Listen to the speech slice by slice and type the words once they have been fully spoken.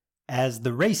As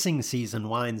the racing season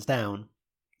winds down,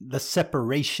 the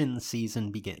separation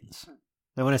season begins.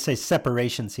 Now, when I say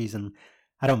separation season,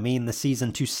 I don't mean the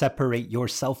season to separate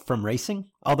yourself from racing,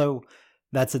 although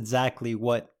that's exactly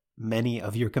what many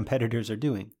of your competitors are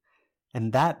doing.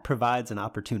 And that provides an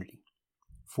opportunity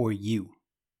for you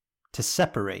to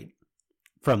separate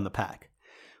from the pack.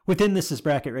 Within This Is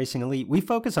Bracket Racing Elite, we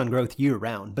focus on growth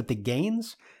year-round, but the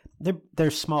gains,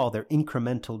 they're small, they're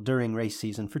incremental during race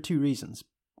season for two reasons.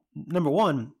 Number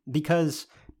one, because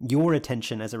your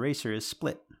attention as a racer is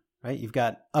split, right? You've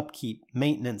got upkeep,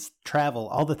 maintenance, travel,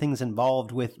 all the things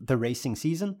involved with the racing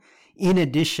season, in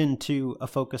addition to a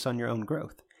focus on your own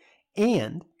growth.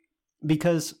 And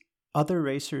because other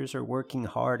racers are working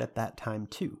hard at that time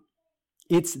too.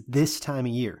 It's this time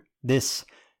of year, this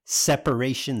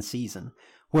separation season,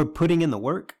 where putting in the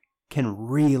work can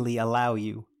really allow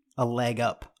you a leg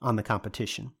up on the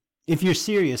competition. If you're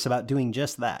serious about doing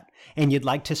just that, and you'd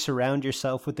like to surround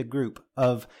yourself with a group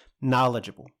of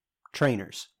knowledgeable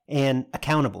trainers and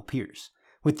accountable peers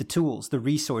with the tools, the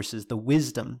resources, the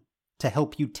wisdom to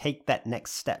help you take that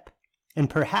next step, and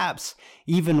perhaps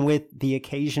even with the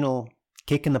occasional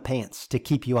kick in the pants to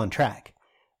keep you on track,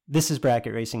 This Is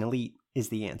Bracket Racing Elite is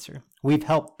the answer. We've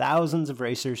helped thousands of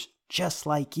racers just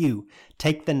like you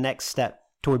take the next step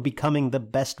toward becoming the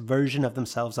best version of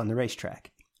themselves on the racetrack.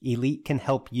 Elite can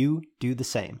help you do the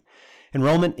same.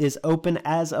 Enrollment is open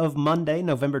as of Monday,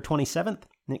 November 27th,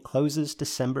 and it closes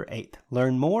December 8th.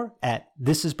 Learn more at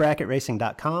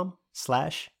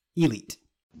thisisbracketracing.com/elite.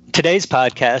 Today's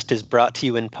podcast is brought to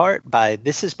you in part by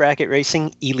This Is Bracket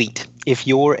Racing Elite. If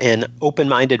you're an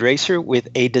open-minded racer with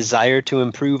a desire to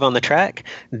improve on the track,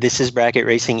 This Is Bracket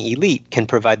Racing Elite can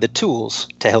provide the tools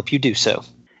to help you do so.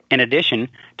 In addition,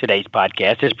 today's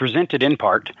podcast is presented in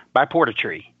part by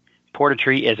PortaTree.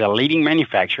 PortaTree is a leading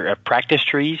manufacturer of practice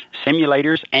trees,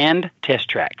 simulators, and test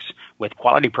tracks. With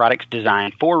quality products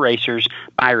designed for racers,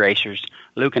 by racers,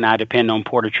 Luke and I depend on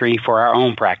PortaTree for our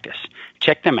own practice.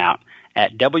 Check them out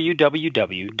at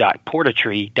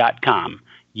www.portatree.com.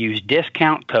 Use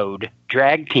discount code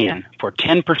DRAG10 for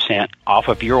 10% off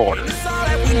of your order. It's all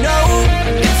that we know,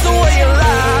 it's the way of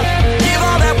life. Give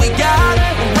all that we got,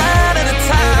 right at a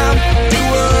time. Do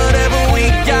whatever we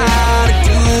gotta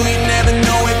do. We never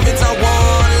know if it's our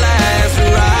one last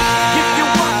ride. If you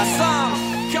want some,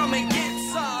 come and get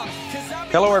some.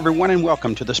 Hello, everyone, and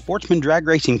welcome to the Sportsman Drag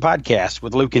Racing Podcast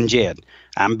with Luke and Jed.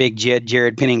 I'm Big Jed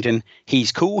Jared Pennington.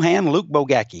 He's Cool Hand Luke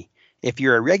Bogacki. If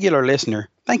you're a regular listener,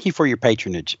 thank you for your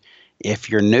patronage. If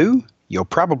you're new, you'll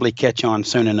probably catch on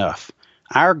soon enough.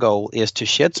 Our goal is to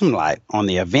shed some light on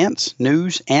the events,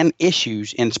 news, and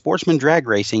issues in sportsman drag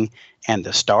racing and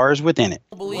the stars within it.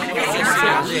 You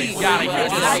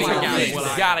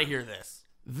gotta hear this.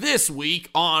 This week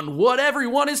on What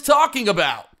Everyone is Talking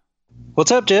About.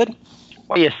 What's up, Jed?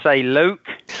 What do you say, Luke?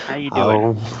 How you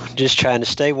doing? Oh, just trying to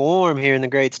stay warm here in the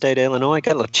great state of Illinois.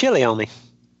 Got a little chilly on me.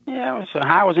 Yeah, so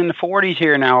high was in the 40s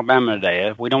here in Alabama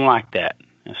today. We don't like that.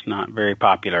 It's not very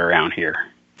popular around here.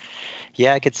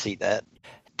 Yeah, I could see that.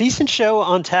 Decent show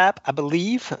on tap, I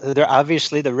believe.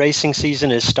 Obviously, the racing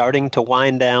season is starting to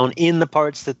wind down in the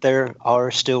parts that there are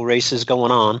still races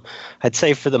going on. I'd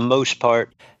say for the most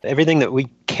part, everything that we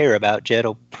care about, Jed,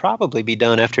 will probably be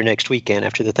done after next weekend,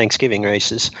 after the Thanksgiving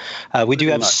races. We do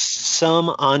have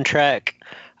some on-track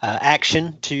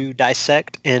action to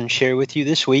dissect and share with you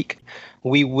this week.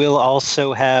 We will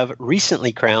also have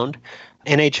recently crowned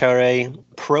NHRA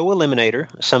Pro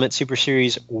Eliminator Summit Super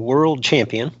Series World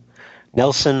Champion,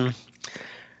 Nelson.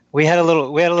 We had a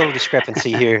little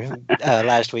discrepancy here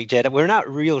last week, Jed. We're not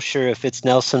real sure if it's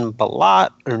Nelson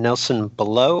Belot or Nelson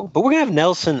Belot, but we're going to have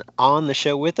Nelson on the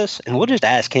show with us, and we'll just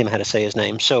ask him how to say his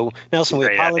name. So, Nelson, we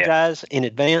apologize in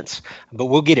advance, but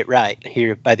we'll get it right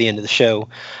here by the end of the show.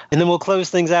 And then we'll close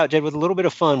things out, Jed, with a little bit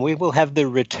of fun. We will have the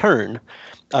return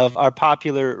of our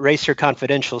popular Racer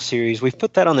Confidential series. We've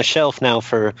put that on the shelf now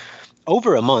for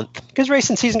over a month because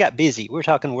racing season got busy. We were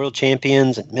talking world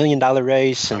champions and $1 million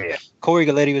race, and Corey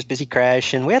Galletti was busy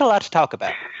crashing. We had a lot to talk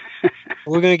about.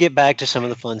 We're going to get back to some of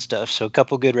the fun stuff. So a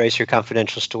couple good Racer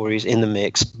Confidential stories in the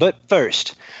mix. But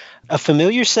first, a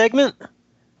familiar segment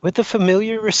with a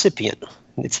familiar recipient.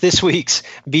 It's this week's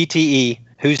BTE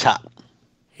Who's Hot?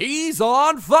 He's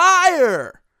on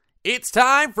fire! It's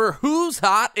time for Who's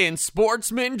Hot in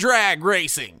Sportsman Drag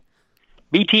Racing.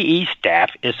 BTE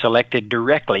staff is selected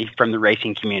directly from the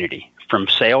racing community. From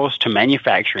sales to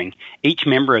manufacturing, each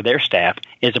member of their staff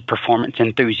is a performance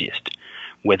enthusiast.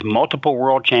 With multiple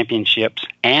world championships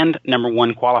and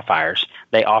 #1 qualifiers,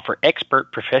 they offer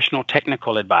expert professional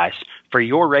technical advice for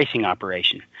your racing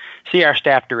operation. See our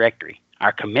staff directory.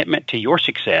 Our commitment to your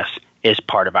success is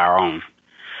part of our own.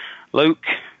 Luke,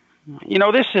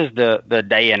 this is the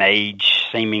day and age,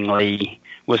 seemingly,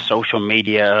 with social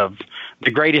media of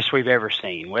the greatest we've ever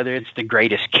seen, whether it's the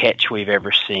greatest catch we've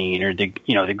ever seen or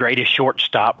the greatest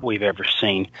shortstop we've ever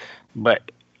seen.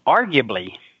 But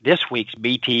arguably, this week's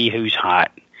BT Who's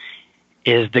Hot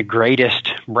is the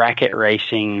greatest bracket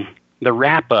racing, the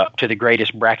wrap-up to the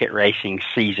greatest bracket racing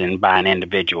season by an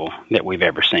individual that we've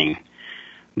ever seen.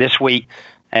 This week,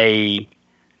 a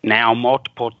now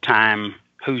multiple-time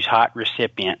Who's Hot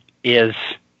recipient is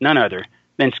none other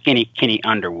than Skinny Kenny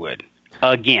Underwood.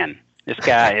 Again, this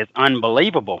guy is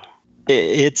unbelievable.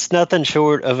 It's nothing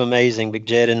short of amazing, Big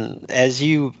Jed. And as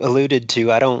you alluded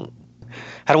to, I don't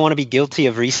want to be guilty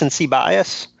of recency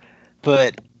bias,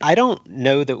 but I don't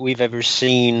know that we've ever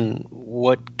seen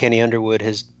what Kenny Underwood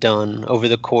has done over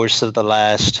the course of the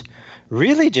last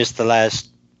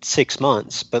 6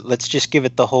 months. But let's just give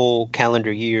it the whole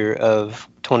calendar year of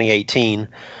 2018.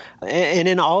 And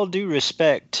in all due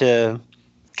respect to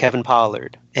Kevin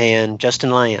Pollard and Justin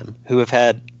Lamb, who have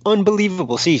had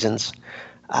unbelievable seasons,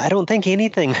 I don't think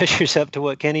anything measures up to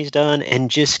what Kenny's done and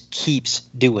just keeps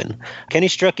doing. Kenny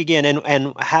struck again,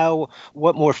 and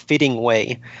what more fitting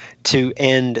way to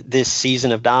end this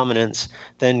season of dominance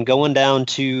than going down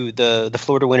to the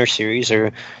Florida Winter Series,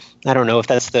 or I don't know if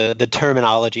that's the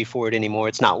terminology for it anymore.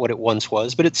 It's not what it once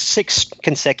was, but it's 6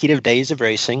 consecutive days of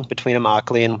racing between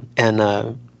Immokalee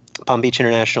and Palm Beach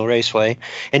International Raceway.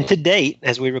 And to date,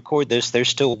 as we record this, there's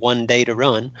still 1 day to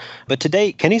run. But to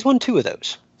date, Kenny's won 2 of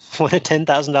those. Won a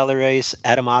 $10,000 race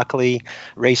at Immokalee,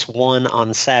 race 1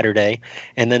 on Saturday,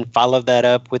 and then followed that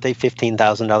up with a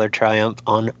 $15,000 triumph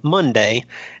on Monday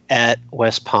at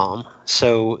West Palm.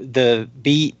 So the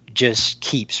beat just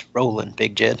keeps rolling,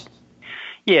 Big Jed.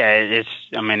 Yeah, it's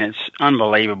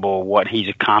unbelievable what he's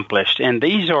accomplished. And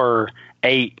these are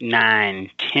 8,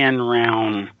 9, 10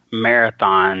 round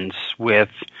marathons with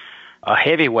a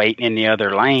heavyweight in the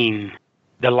other lane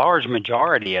the large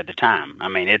majority of the time.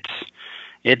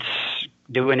 It's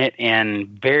doing it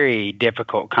in very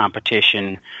difficult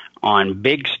competition on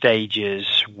big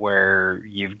stages where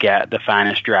you've got the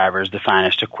finest drivers, the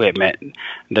finest equipment,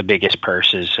 the biggest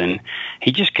purses, and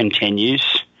he just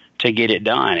continues to get it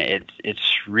done.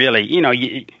 It's really,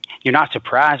 you're not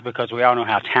surprised because we all know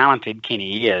how talented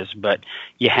Kenny is, but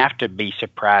you have to be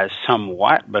surprised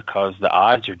somewhat because the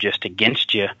odds are just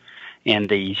against you in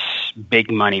these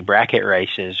big money bracket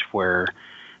races where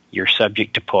you're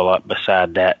subject to pull up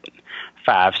beside that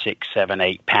 5, 6, 7,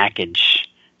 8 package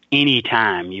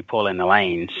anytime you pull in the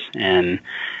lanes. And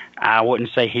I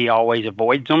wouldn't say he always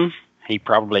avoids them. He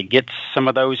probably gets some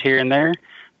of those here and there,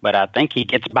 but I think he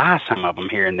gets by some of them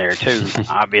here and there too.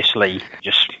 Obviously,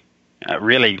 just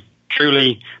really,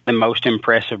 truly the most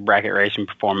impressive bracket racing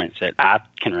performance that I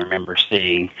can remember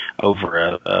seeing over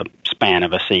a span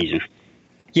of a season.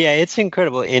 Yeah, it's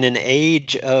incredible. In an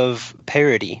age of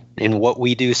parity in what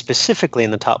we do specifically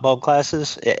in the top bulb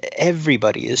classes,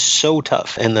 everybody is so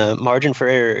tough and the margin for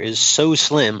error is so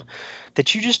slim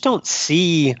that you just don't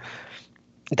see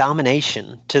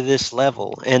domination to this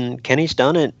level. And Kenny's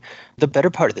done it the better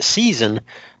part of the season.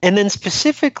 And then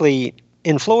specifically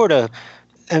in Florida,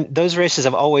 those races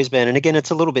have always been, and again, it's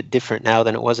a little bit different now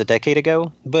than it was a decade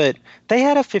ago, but they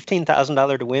had a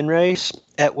 $15,000 to win race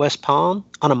at West Palm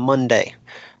on a Monday.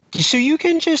 So you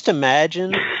can just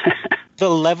imagine the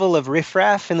level of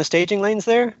riffraff in the staging lanes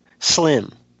there.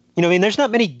 Slim. There's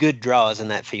not many good draws in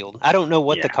that field. I don't know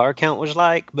what the car count was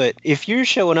like, but if you're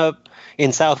showing up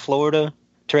in South Florida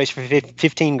to race for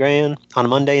 $15,000 on a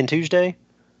Monday and Tuesday,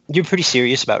 you're pretty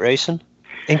serious about racing.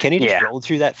 And Kenny just rolled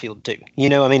through that field too.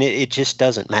 It just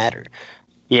doesn't matter.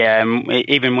 Yeah, and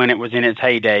even when it was in its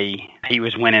heyday, he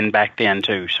was winning back then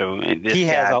too. So he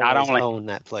has always owned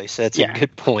that place. That's a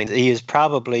good point. He is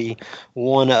probably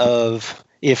one of,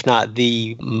 if not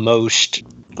the most,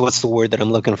 what's the word that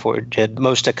I'm looking for, Jed?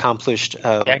 Most accomplished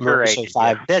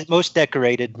most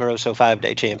decorated Moroso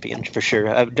 5-day champion for sure.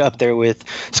 Up there with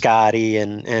Scotty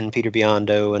and Peter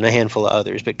Biondo and a handful of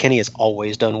others. But Kenny has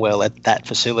always done well at that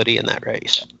facility in that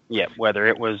race. Yeah, whether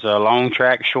it was a long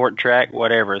track, short track,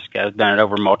 whatever, this guy's done it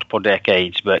over multiple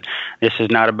decades. But this is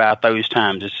not about those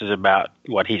times. This is about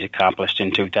what he's accomplished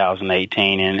in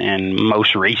 2018 and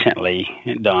most recently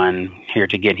done here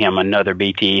to get him another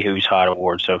BTE Who's Hot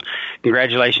award. So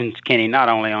congratulations, Kenny, not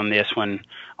only on this one,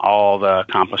 all the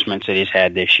accomplishments that he's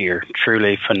had this year.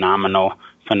 Truly phenomenal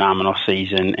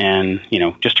season and,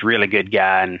 just a really good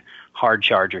guy and hard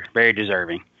charger, very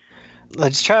deserving.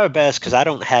 Let's try our best because I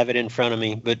don't have it in front of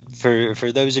me, but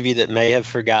for those of you that may have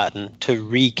forgotten, to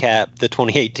recap the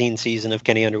 2018 season of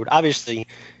Kenny Underwood. Obviously,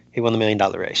 he won the $1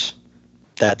 million race.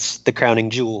 That's the crowning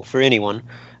jewel for anyone.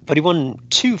 but he won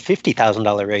two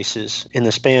 $50,000 races in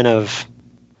the span of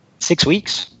 6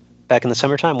 weeks back in the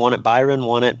summertime. One at Byron,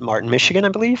 one at Martin, Michigan, I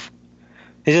believe.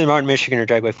 He's in Martin, Michigan or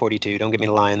Dragway 42. Don't get me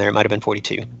lying there. It might have been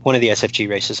 42. One of the SFG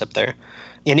races up there.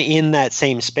 And in that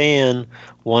same span,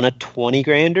 won a 20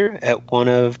 grander at one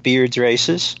of Beard's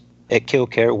races at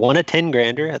Killcare, won a 10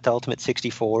 grander at the Ultimate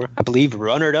 64. I believe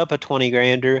runnered up a 20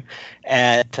 grander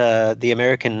at the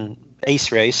American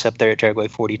Ace race up there at Dragway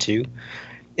 42.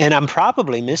 And I'm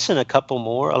probably missing a couple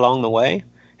more along the way,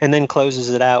 and then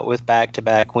closes it out with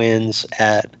back-to-back wins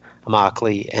at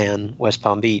Immokalee and West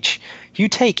Palm Beach. You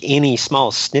take any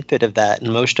small snippet of that,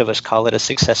 and most of us call it a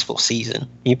successful season.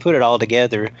 You put it all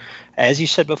together, as you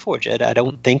said before, Jed, I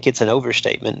don't think it's an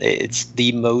overstatement. It's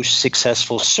the most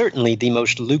successful, certainly the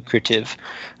most lucrative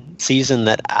season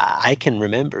that I can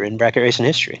remember in bracket racing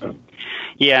history.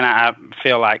 Yeah, and I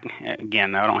feel like,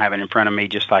 again, I don't have it in front of me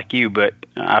just like you, but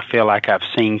I feel like I've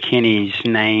seen Kenny's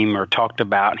name or talked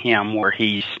about him where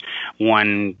he's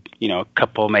won, a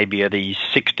couple maybe of these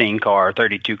 16-car,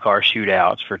 32-car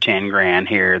shootouts for 10 grand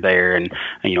here or there, and,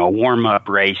 a warm-up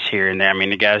race here and there. I mean,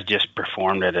 the guy's just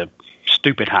performed at a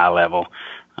stupid high level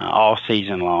all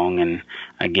season long, and,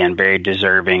 again, very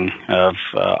deserving of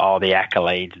all the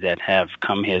accolades that have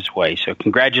come his way. So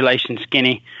congratulations,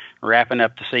 Kenny. Wrapping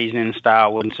up the season in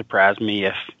style. Wouldn't surprise me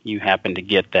if you happen to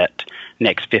get that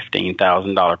next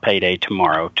 $15,000 payday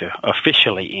tomorrow to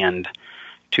officially end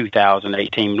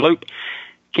 2018. Luke,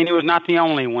 Kenny was not the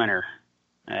only winner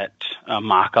at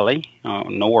Immokalee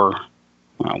nor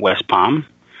West Palm.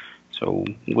 So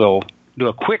we'll do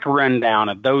a quick rundown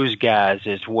of those guys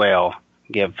as well.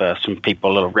 Give some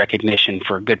people a little recognition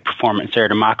for a good performance there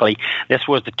at Immokalee. This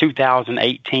was the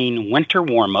 2018 winter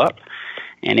warm-up.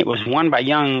 And it was won by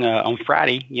on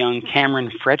Friday, young Cameron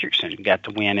Fredrickson got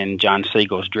the win in John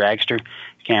Siegel's dragster.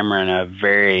 Cameron, a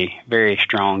very, very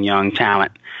strong young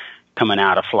talent coming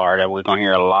out of Florida. We're going to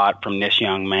hear a lot from this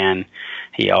young man.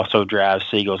 He also drives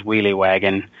Siegel's wheelie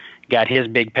wagon. Got his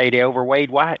big payday over Wade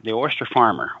White, the oyster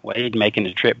farmer. Wade making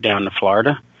the trip down to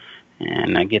Florida.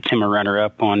 And gets him a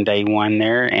runner-up on day one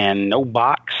there. And No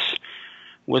Box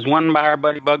was won by our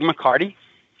buddy Bug McCarty,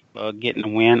 getting a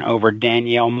win over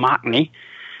Danielle Mockney.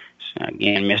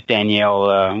 Again, Miss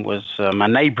Danielle was my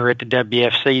neighbor at the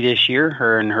WFC this year.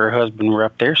 Her and her husband were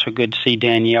up there, so good to see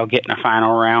Danielle getting a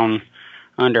final round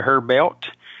under her belt.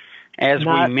 As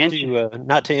we mentioned,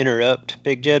 not to interrupt,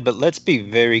 Big Jed, but let's be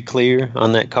very clear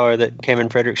on that car that Cameron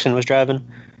Fredrickson was driving.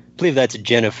 I believe that's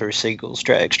Jennifer Siegel's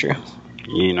dragster.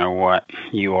 You know what?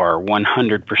 You are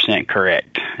 100%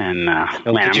 correct. And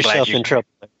don't get yourself in trouble.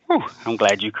 I'm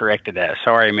glad you corrected that.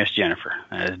 Sorry, Miss Jennifer.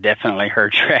 That is definitely her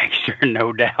dragster,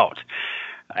 no doubt.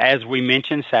 As we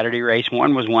mentioned, Saturday race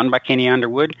one was won by Kenny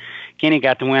Underwood. Kenny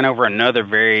got the win over another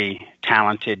very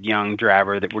talented young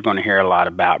driver that we're going to hear a lot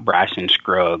about, Bryson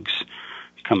Scruggs,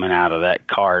 coming out of that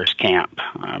Cars camp.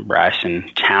 Bryson,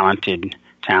 talented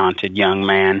young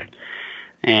man.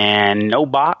 And No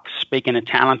Box, speaking of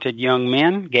talented young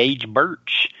men, Gage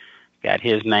Birch got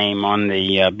his name on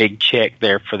the big check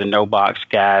there for the No Box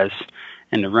guys.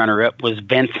 And the runner-up was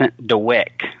Vincent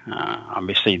DeWeck.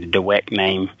 Obviously, the DeWeck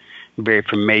name, very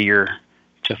familiar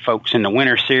to folks in the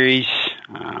Winter Series.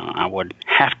 I would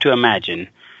have to imagine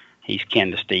he's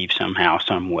kin to Steve somehow,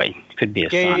 some way. Could be a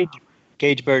son.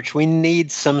 Gage Birch, we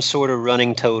need some sort of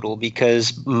running total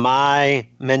because my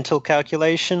mental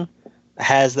calculation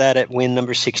has that at win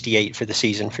number 68 for the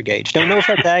season for Gage. Don't know if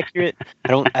that's accurate. I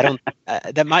don't.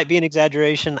 That might be an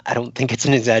exaggeration. I don't think it's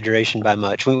an exaggeration by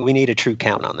much. We need a true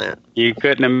count on that. You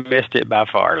couldn't have missed it by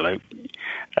far, Luke.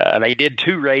 They did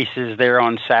two races there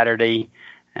on Saturday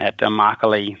at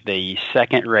Immokalee. The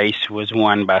second race was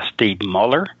won by Steve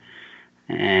Muller,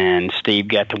 and Steve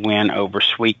got the win over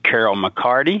Sweet Carol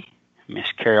McCarty.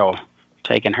 Miss Carol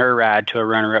taking her ride to a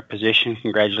runner-up position.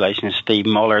 Congratulations, Steve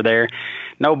Muller there.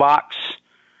 No Box.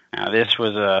 Now, this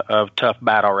was a tough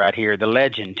battle right here. The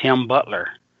legend, Tim Butler,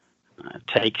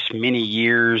 takes many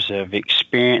years of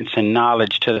experience and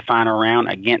knowledge to the final round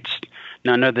against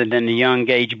none other than the young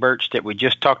Gage Birch that we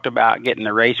just talked about getting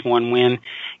the race one win.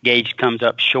 Gage comes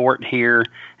up short here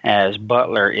as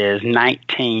Butler is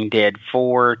 19 dead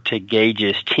 4 to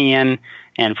Gage's 10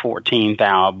 and 14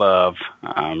 thou above.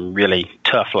 Really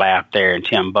tough lap there, and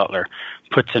Tim Butler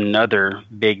puts another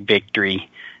big victory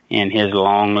in his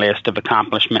long list of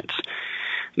accomplishments.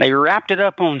 They wrapped it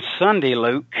up on Sunday,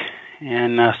 Luke,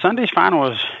 and Sunday's final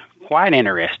was quite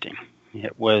interesting.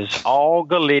 It was all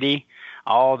Galiti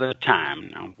all the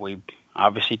time. Now, we've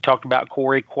obviously talked about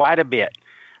Corey quite a bit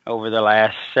over the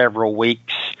last several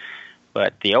weeks,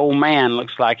 but the old man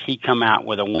looks like he come out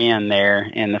with a win there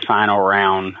in the final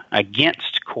round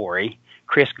against Corey.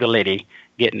 Chris Galiti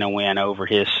getting a win over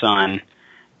his son.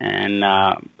 And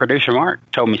producer Mark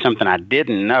told me something I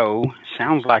didn't know.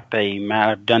 Sounds like they might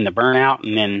have done the burnout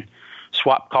and then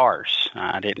swapped cars.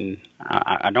 I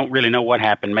don't really know what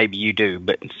happened. Maybe you do,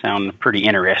 but it sounded pretty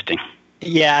interesting.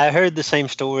 Yeah, I heard the same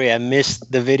story. I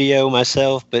missed the video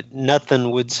myself, but nothing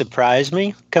would surprise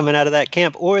me coming out of that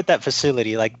camp or at that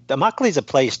facility. Like, Immokalee a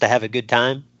place to have a good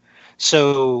time.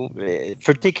 So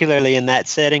particularly in that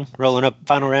setting, rolling up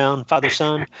final round,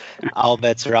 father-son, all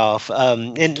bets are off.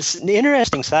 And an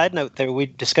interesting side note there, we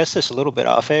discussed this a little bit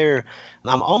off air.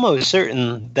 I'm almost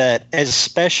certain that as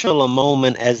special a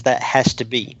moment as that has to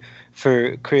be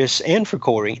for Chris and for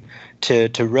Corey to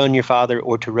run your father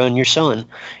or to run your son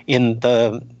in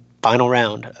the final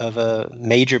round of a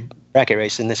major bracket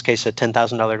race, in this case a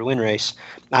 $10,000 to win race,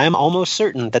 I am almost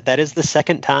certain that that is the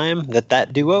second time that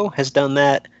that duo has done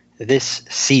that this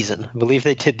season. I believe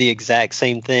they did the exact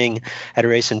same thing at a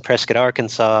race in Prescott,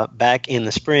 Arkansas back in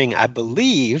the spring, I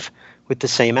believe, with the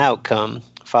same outcome.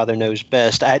 Father knows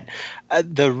best.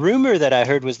 The rumor that I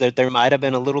heard was that there might have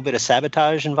been a little bit of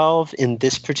sabotage involved in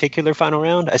this particular final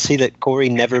round. I see that Corey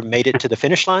never made it to the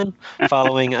finish line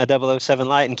following a 007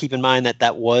 light, and keep in mind that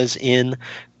that was in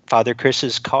Father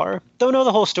Chris's car. Don't know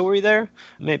the whole story there.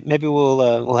 Maybe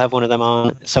we'll have one of them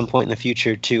on at some point in the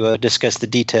future to discuss the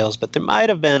details. But there might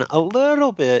have been a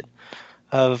little bit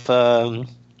of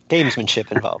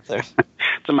gamesmanship involved there.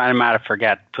 Somebody might have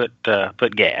forgot to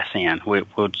put gas in.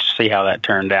 We'll see how that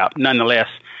turned out. Nonetheless,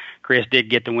 Chris did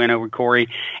get the win over Corey.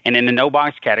 And in the no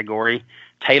box category,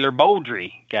 Taylor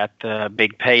Boldry got the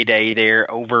big payday there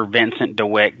over Vincent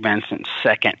DeWeck. Vincent's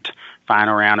second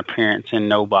final round appearance in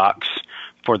no box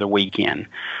for the weekend.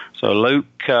 So Luke,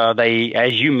 they,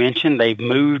 as you mentioned, they've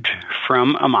moved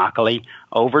from Immokalee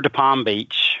over to Palm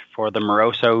Beach for the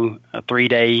Moroso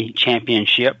 3-day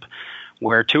championship,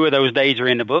 where 2 of those days are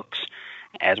in the books.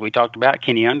 As we talked about,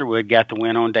 Kenny Underwood got the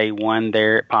win on day 1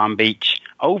 there at Palm Beach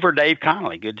over Dave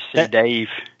Connolly. Good to see Dave.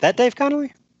 That Dave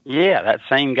Connolly? Yeah, that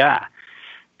same guy.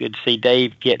 Good to see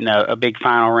Dave getting a big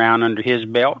final round under his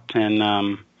belt,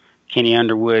 and Kenny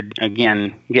Underwood,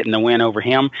 again, getting the win over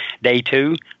him. Day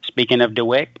 2, speaking of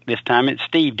DeWeck, this time it's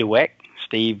Steve DeWeck.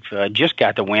 Steve just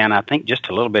got the win, I think, just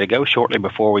a little bit ago, shortly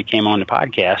before we came on the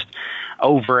podcast,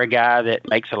 over a guy that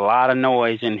makes a lot of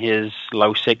noise in his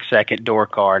low 6-second door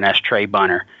car, and that's Trey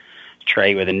Bunner.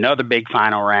 Trey with another big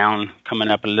final round, coming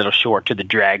up a little short to the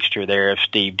dragster there of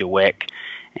Steve DeWeck.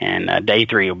 And day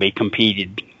 3 will be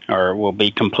completed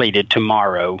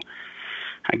tomorrow,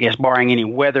 I guess, barring any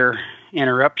weather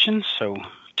interruptions. So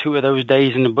 2 of those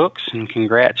days in the books, and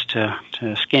congrats to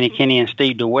Skinny Kenny and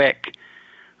Steve DeWeck.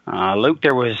 Luke,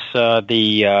 there was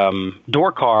the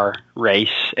door car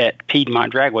race at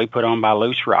Piedmont Dragway put on by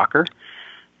Loose Rocker.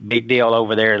 Big deal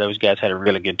over there. Those guys had a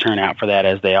really good turnout for that,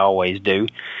 as they always do.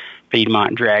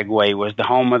 Piedmont Dragway was the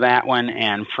home of that one,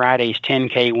 and Friday's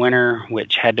 10K winner,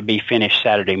 which had to be finished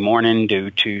Saturday morning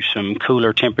due to some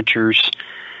cooler temperatures,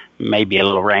 maybe a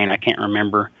little rain, I can't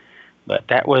remember. But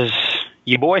that was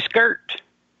your boy Skirt,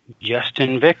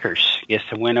 Justin Vickers, gets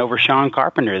the win over Sean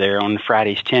Carpenter there on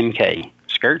Friday's 10K.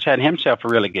 Skirt's had himself a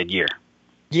really good year.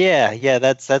 Yeah,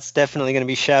 that's definitely going to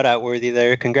be shout-out worthy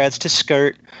there. Congrats to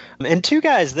Skirt. And 2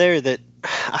 guys there that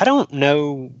I don't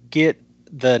know get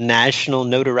the national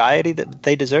notoriety that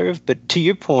they deserve, but to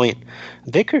your point,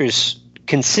 Vickers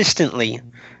consistently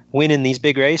winning these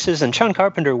big races, and Sean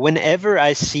Carpenter, whenever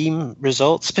I see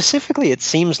results, specifically it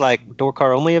seems like door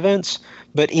car only events,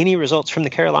 but any results from the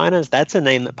Carolinas, that's a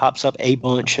name that pops up a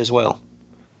bunch as well.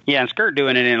 Yeah, and Skirt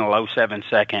doing it in a low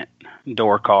 7-second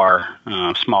door car,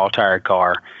 small tire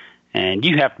car, and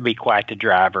you have to be quite the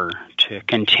driver to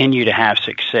continue to have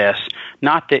success.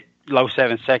 Not that low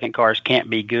 7-second cars can't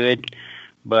be good,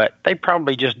 but they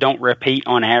probably just don't repeat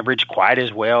on average quite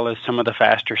as well as some of the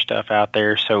faster stuff out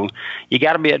there. So you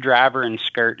got to be a driver, and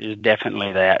Skirt is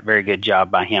definitely that. Very good job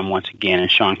by him once again,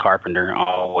 and Sean Carpenter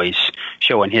always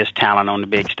showing his talent on the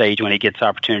big stage when he gets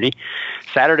opportunity.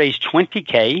 Saturday's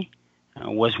 20K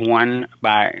was won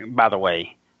by the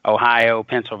way, Ohio,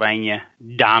 Pennsylvania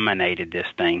dominated this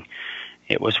thing.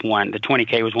 The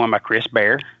 20K was won by Chris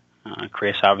Bear.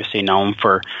 Chris, obviously known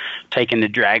for taking the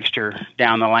dragster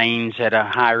down the lanes at a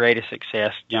high rate of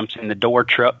success, jumps in the door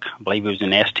truck. I believe it was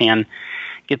an S10.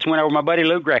 Gets win over my buddy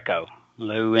Lou Greco.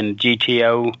 Lou and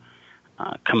GTO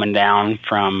coming down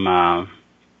from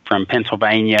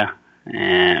Pennsylvania,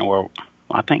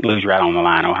 I think Lou's right on the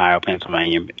line, Ohio,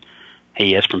 Pennsylvania, but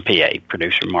he is from PA.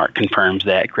 Producer Mark confirms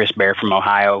that. Chris Bear from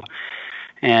Ohio.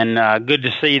 And good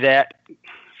to see that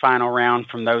final round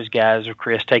from those guys with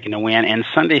Chris taking the win. And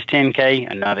Sunday's 10K,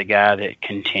 another guy that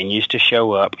continues to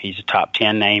show up. He's a top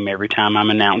 10 name every time I'm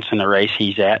announcing the race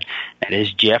he's at. That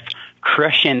is Jeff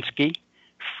Krasinski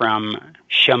from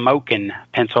Shamokin,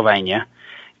 Pennsylvania,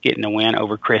 getting the win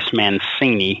over Chris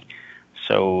Mancini.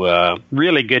 So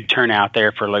really good turnout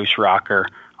there for Loose Rocker.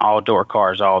 All-door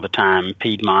cars all the time.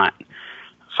 Piedmont,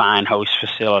 fine host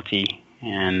facility.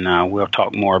 And we'll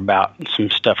talk more about some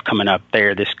stuff coming up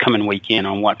there this coming weekend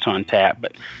on What's on Tap.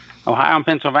 But Ohio and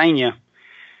Pennsylvania,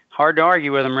 hard to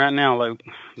argue with them right now, Luke.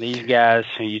 These guys,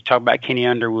 you talk about Kenny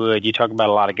Underwood, you talk about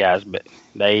a lot of guys, but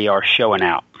they are showing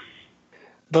out.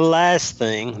 The last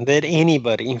thing that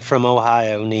anybody from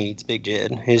Ohio needs, Big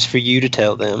Jed, is for you to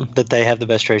tell them that they have the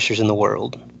best racers in the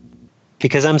world.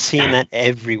 Because I'm seeing that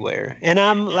everywhere. And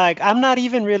I'm not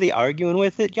even really arguing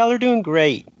with it. Y'all are doing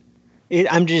great.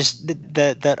 I'm just,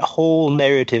 that whole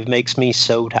narrative makes me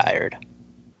so tired.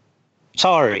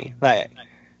 Sorry.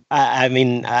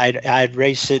 I'd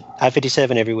race at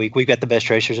I-57 every week. We've got the best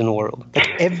racers in the world.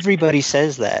 Everybody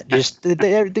says that. Just,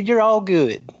 you're all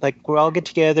good. We'll all get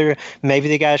together. Maybe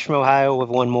the guys from Ohio have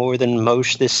won more than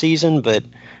most this season, but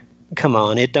come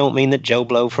on. It don't mean that Joe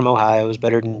Blow from Ohio is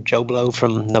better than Joe Blow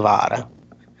from Nevada.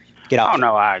 Get off. Oh,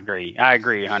 no, I agree. I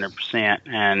agree 100%.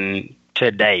 And to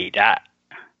date,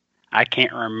 I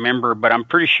can't remember, but I'm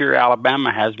pretty sure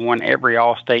Alabama has won every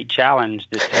all-state challenge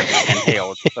that's ever been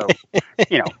held. So,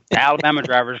 the Alabama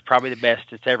driver is probably the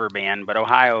best it's ever been, but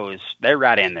Ohio they're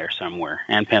right in there somewhere,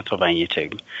 and Pennsylvania too.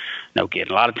 No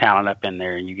kidding. A lot of talent up in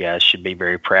there, and you guys should be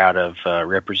very proud of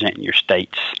representing your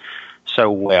states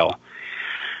so well.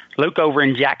 Luke, over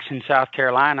in Jackson, South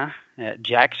Carolina, at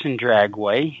Jackson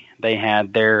Dragway, they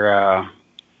had their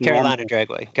Carolina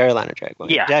Dragway.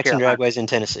 Yeah, Jackson Dragway's in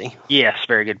Tennessee. Yes,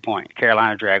 very good point.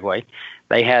 Carolina Dragway.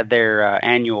 They had their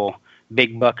annual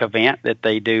Big Buck event that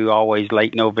they do always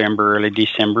late November, early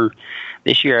December.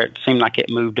 This year it seemed like it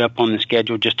moved up on the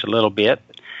schedule just a little bit.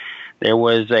 There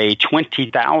was a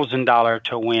 $20,000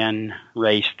 to win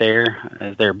race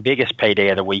there, their biggest payday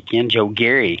of the weekend. Joe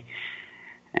Gary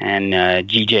and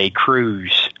G.J.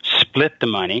 Cruz split the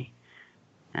money.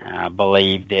 I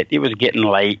believe that it was getting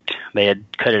late. They had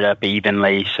cut it up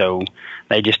evenly, so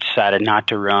they just decided not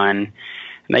to run.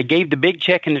 And they gave the big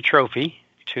check and the trophy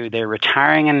to their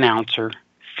retiring announcer,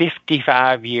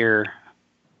 55-year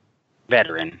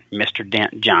veteran, Mr.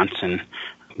 Dent Johnson.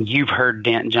 You've heard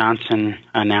Dent Johnson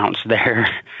announce there.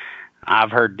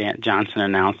 I've heard Dent Johnson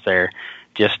announce there.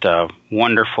 Just a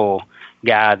wonderful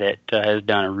guy that has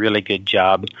done a really good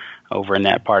job over in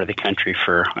that part of the country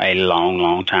for a long,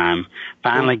 long time.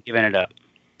 Finally giving it up.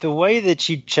 The way that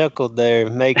you chuckled there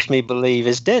makes me believe,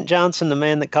 is Dent Johnson the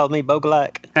man that called me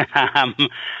Bogalak?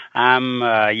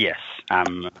 Yes.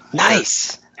 I'm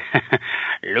nice.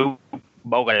 Luke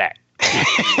Bogalak.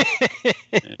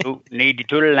 Luke needed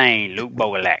to the lane, Luke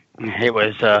Bogalak. It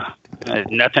was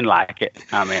nothing like it.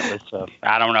 I mean, it was.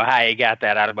 I don't know how he got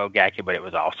that out of Bogacki, but it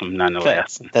was awesome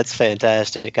nonetheless. That's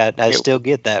fantastic. I still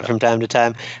get that from time to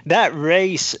time. That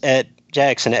race at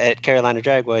Jackson at Carolina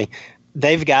Dragway,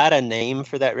 they've got a name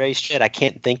for that race yet. I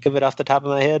can't think of it off the top of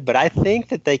my head, but I think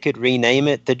that they could rename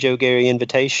it the Joe Gary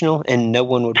Invitational, and no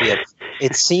one would be upset.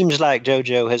 It seems like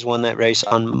JoJo has won that race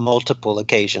on multiple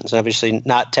occasions. Obviously,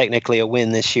 not technically a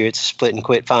win this year. It's a split and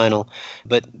quit final,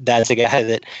 but that's a guy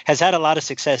that has had a lot of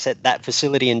success at that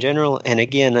facility in general. And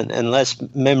again, unless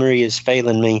memory is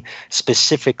failing me,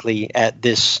 specifically at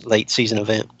this late season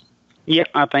event. Yep,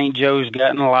 I think Joe's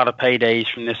gotten a lot of paydays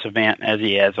from this event, as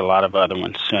he has a lot of other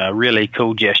ones. Really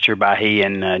cool gesture by he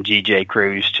and G.J.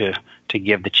 Cruz to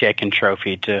give the check and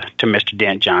trophy to Mr.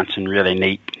 Dent Johnson. Really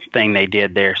neat thing they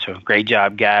did there. So great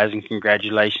job, guys, and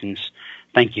congratulations.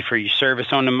 Thank you for your service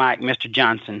on the mic, Mr.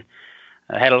 Johnson.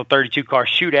 Had a little 32-car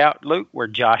shootout, Luke, where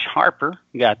Josh Harper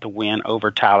got the win over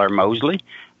Tyler Mosley.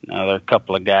 Another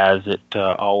couple of guys that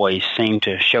always seem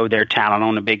to show their talent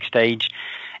on the big stage.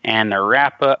 And the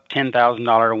wrap-up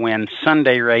 $10,000 win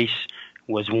Sunday race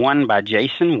was won by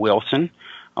Jason Wilson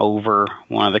over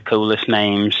one of the coolest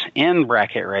names in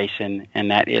bracket racing, and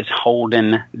that is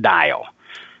Holden Dial.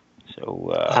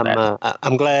 So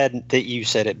I'm glad that you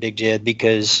said it, Big Jed,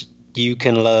 because you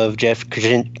can love Jeff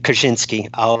Krasinski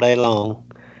all day long.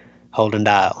 Holden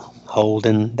Dial.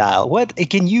 What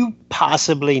can you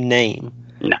possibly name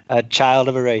a child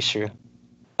of a racer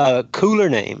a cooler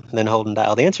name than Holden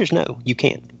Dial? The answer is no, you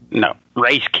can't. No.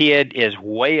 Race Kid is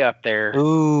way up there.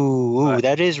 Ooh,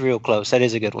 that is real close. That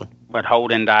is a good one. But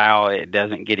Holden Dial, it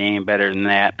doesn't get any better than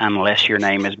that unless your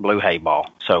name is Blue Hayball.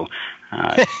 So,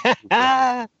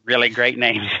 really great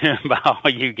names by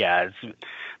all you guys.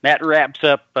 that wraps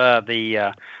up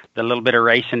the little bit of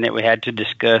racing that we had to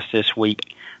discuss this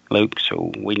week, Luke.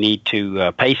 So we need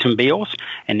to pay some bills,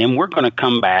 and then we're going to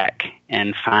come back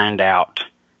and find out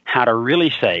how to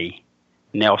really say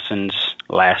Nelson's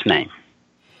last name.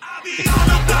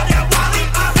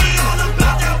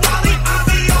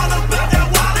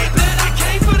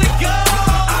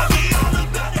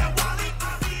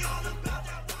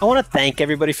 I want to thank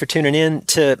everybody for tuning in.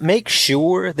 To make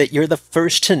sure that you're the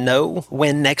first to know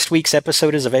when next week's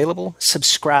episode is available,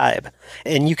 subscribe.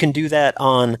 And you can do that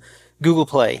on Google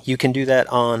Play. You can do that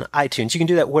on iTunes. You can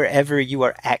do that wherever you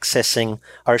are accessing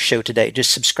our show today.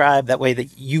 Just subscribe. That way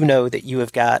that you know that you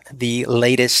have got the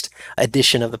latest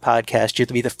edition of the podcast. You'll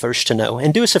be the first to know.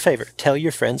 And do us a favor. Tell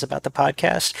your friends about the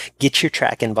podcast. Get your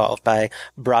track involved by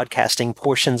broadcasting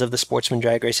portions of the Sportsman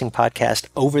Drag Racing podcast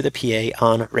over the PA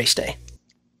on race day.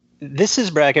 This is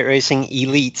Bracket Racing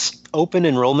Elite's open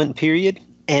enrollment period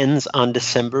ends on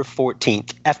December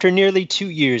 14th. After nearly 2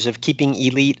 years of keeping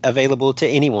Elite available to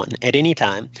anyone at any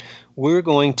time, we're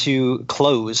going to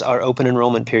close our open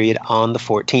enrollment period on the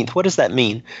 14th. What does that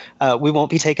mean? We won't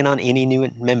be taking on any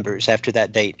new members after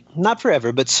that date. Not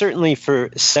forever, but certainly for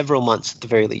several months at the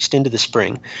very least, into the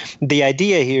spring. The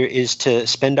idea here is to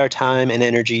spend our time and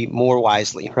energy more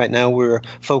wisely. Right now we're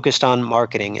focused on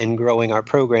marketing and growing our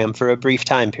program for a brief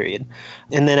time period.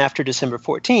 And then after December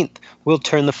 14th, we'll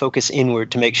turn the focus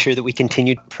inward to make sure that we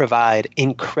continue to provide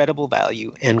incredible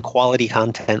value and quality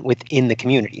content within the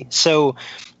community. So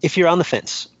if you're on the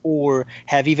fence or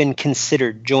have even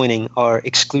considered joining our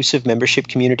exclusive membership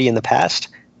community in the past,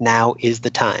 now is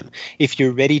the time. If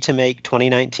you're ready to make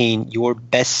 2019 your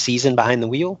best season behind the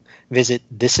wheel, visit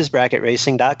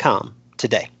thisisbracketracing.com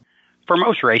today. For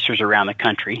most racers around the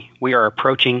country, we are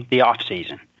approaching the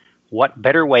off-season. What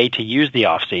better way to use the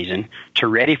off-season to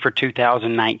ready for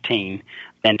 2019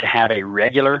 than to have a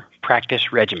regular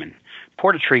practice regimen?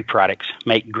 Portatree products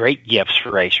make great gifts for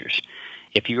racers.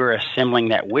 If you are assembling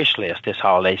that wish list this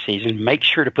holiday season, make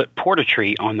sure to put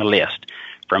Portatree on the list.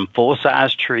 From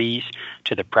full-size trees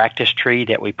to the practice tree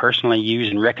that we personally use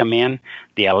and recommend,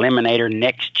 the Eliminator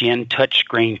Next Gen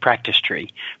Touchscreen Practice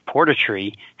Tree,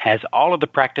 Portatree has all of the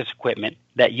practice equipment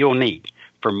that you'll need.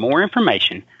 For more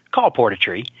information, call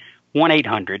Portatree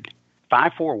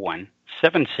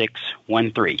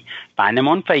 1-800-541-7613. Find them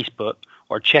on Facebook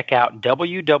or check out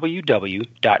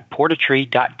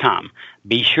www.portatree.com.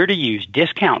 Be sure to use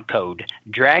discount code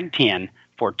DRAG10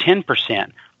 for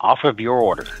 10% off of your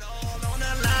order.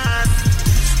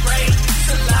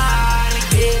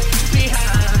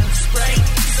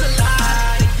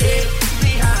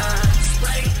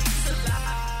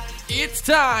 It's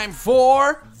time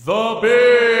for the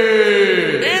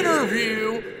big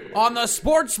interview on the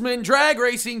Sportsman Drag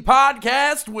Racing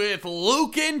Podcast with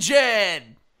Luke and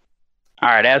Jed. All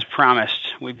right, as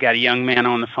promised, we've got a young man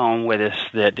on the phone with us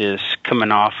that is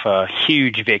coming off a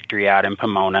huge victory out in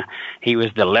Pomona. He was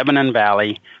the Lebanon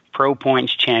Valley Pro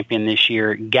Points champion this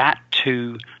year, got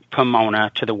to Pomona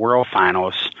to the World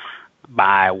Finals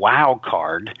by wild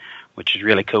card, which is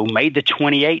really cool, made the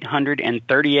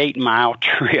 2,838-mile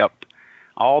trip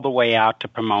all the way out to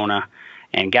Pomona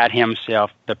and got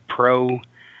himself the Pro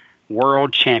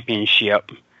World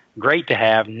Championship. Great to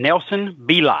have Nelson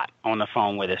Belot on the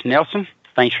phone with us. Nelson,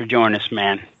 thanks for joining us,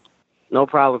 man. No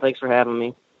problem. Thanks for having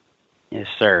me. Yes,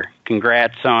 sir.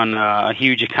 Congrats on a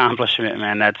huge accomplishment,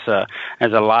 man.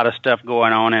 There's a lot of stuff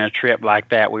going on in a trip like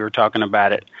that. We were talking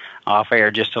about it off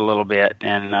air just a little bit,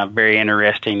 and very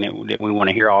interesting that we want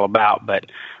to hear all about. But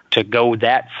to go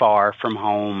that far from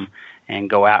home and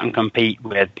go out and compete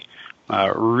with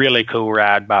really cool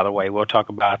ride, by the way. We'll talk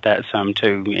about that some,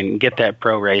 too. And get that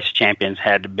pro race champions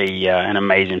had to be an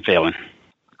amazing feeling.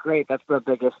 Great. That's the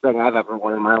biggest thing I've ever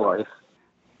won in my life.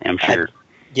 I'm sure.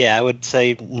 I would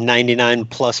say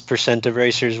 99+% of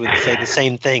racers would say the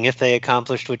same thing if they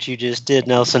accomplished what you just did,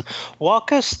 Nelson.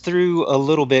 Walk us through a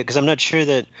little bit, because I'm not sure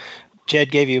that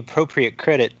Jed gave you appropriate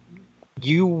credit.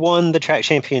 You won the track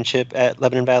championship at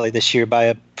Lebanon Valley this year by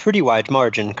a pretty wide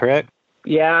margin, correct?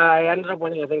 Yeah, I ended up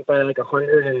winning, I think, by like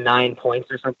 109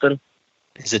 points or something.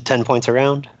 Is it 10 points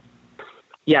around?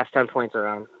 Yes, 10 points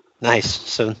around. Nice.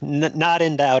 So not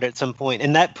in doubt at some point.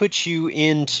 And that puts you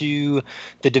into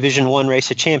the Division I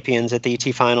Race of Champions at the ET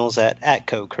Finals at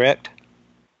ATCO, correct?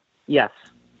 Yes.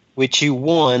 Which you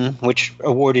won, which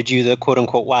awarded you the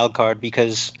quote-unquote wild card,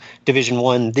 because Division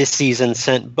I this season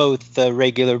sent both the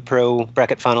regular Pro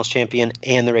Bracket Finals champion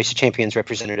and the Race of Champions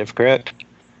representative, correct?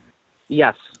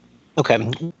 Yes. Okay.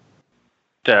 Want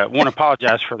to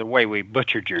apologize for the way we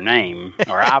butchered your name,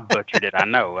 or I butchered it. I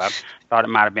know. I thought it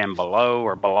might have been Below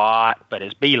or Belot, but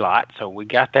it's Belot, so we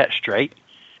got that straight.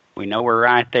 We know we're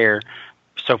right there.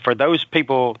 So for those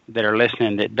people that are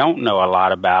listening that don't know a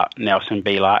lot about Nelson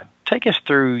Belot, take us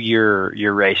through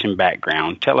your racing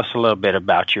background. Tell us a little bit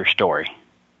about your story.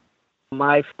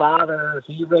 My father,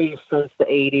 he raced since the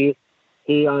 80s.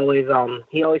 He always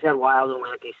had wild and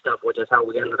wacky stuff, which is how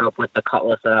we ended up with the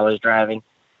Cutlass that I was driving.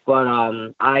 But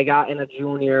I got in a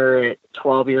junior at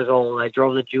 12 years old. I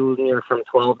drove the junior from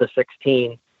 12 to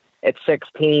 16. At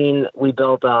 16, we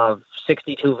built a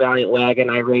 62 Valiant wagon.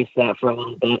 I raced that for a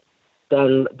little bit.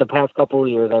 Then the past couple of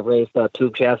years, I've raced a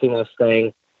tube chassis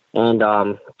Mustang.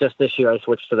 And just this year, I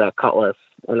switched to that Cutlass.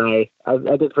 And I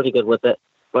did pretty good with it.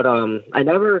 But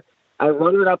I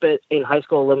run it up in high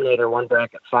school eliminator, one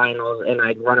bracket finals, and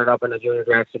I'd run it up in a junior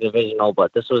dragster divisional,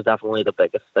 but this was definitely the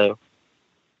biggest thing.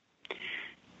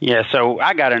 Yeah, so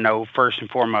I got to know, first and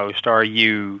foremost, are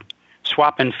you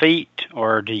swapping feet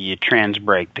or do you trans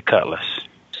brake the Cutlass?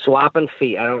 Swapping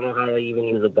feet. I don't know how to even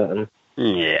use a button.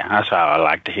 Yeah, that's how I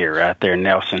like to hear right there,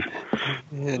 Nelson.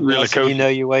 Yeah, really Nelson, cool. You know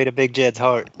you weighed a Big Jed's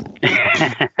heart.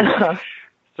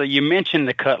 So you mentioned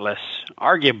the Cutlass,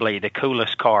 arguably the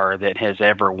coolest car that has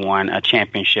ever won a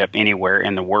championship anywhere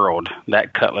in the world.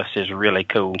 That Cutlass is really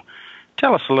cool.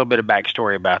 Tell us a little bit of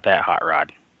backstory about that hot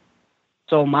rod.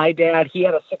 So my dad, he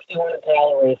had a 61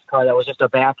 Impala race car that was just a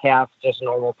back half, just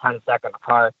normal 10-second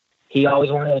car. He always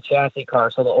wanted a chassis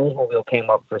car, so the Oldsmobile came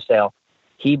up for sale.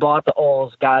 He bought the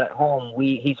Olds, got it home.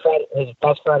 His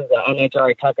best friend's the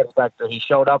NHRA tech inspector. He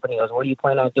showed up and he goes, "What are you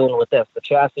planning on doing with this?" The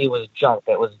chassis was junk.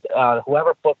 It was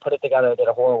whoever put it together did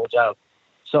a horrible job.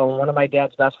 So one of my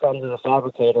dad's best friends is a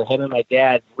fabricator. Him and my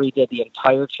dad redid the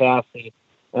entire chassis,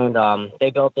 and they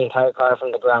built the entire car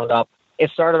from the ground up. It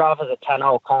started off as a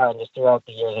 10.0 car, and just throughout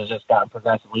the years, it's just gotten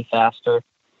progressively faster.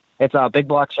 It's a big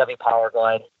block Chevy Power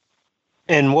Glide.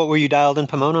 And what were you dialed in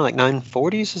Pomona, like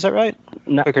 940s, is that right?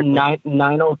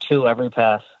 902 every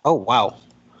pass. Oh, wow.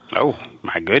 Oh,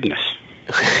 my goodness.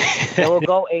 It will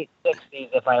go 860s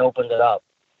if I opened it up.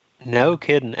 No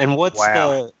kidding. And what's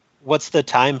the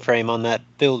time frame on that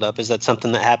build-up? Is that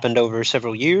something that happened over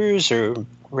several years or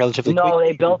relatively quick? No,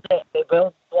 they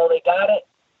got it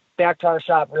back to our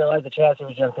shop, realized the chassis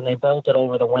was junk, and they built it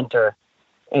over the winter.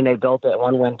 And they built it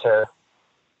one winter.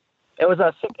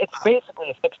 It's basically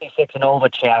a 66 Nova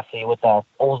chassis with a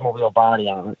Oldsmobile body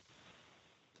on it.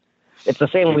 It's the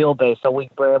same wheelbase, so we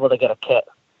were able to get a kit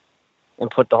and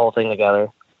put the whole thing together.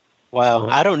 Wow.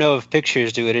 I don't know if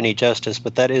pictures do it any justice,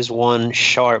 but that is one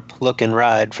sharp-looking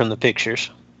ride from the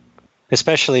pictures,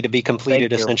 especially to be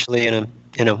completed essentially in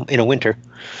a winter.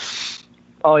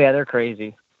 Oh, yeah, they're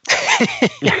crazy.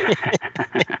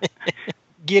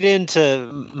 Get into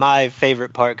my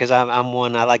favorite part because I'm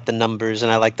one, I like the numbers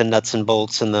and I like the nuts and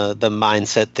bolts and the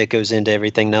mindset that goes into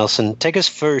everything. Nelson, take us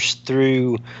first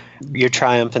through your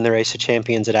triumph in the Race of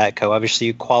Champions at ATCO. Obviously,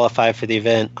 you qualify for the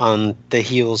event on the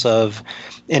heels of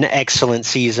an excellent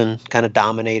season, kind of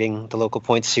dominating the local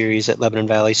points series at Lebanon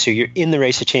Valley. So you're in the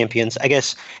Race of Champions. I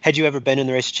guess, had you ever been in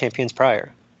the Race of Champions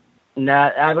prior? No,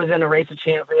 I was in the Race of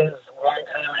Champions one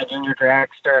time in a junior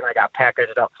dragster, and I got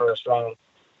packaged up first round.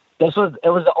 It was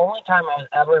the only time I was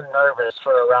ever nervous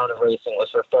for a round of racing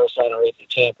was for first round of Race of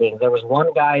Champions. There was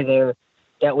one guy there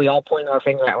that we all pointed our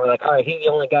finger at. We're like, all right, he's the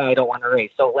only guy I don't want to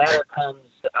race. So ladder comes,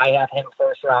 I have him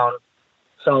first round.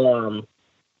 So,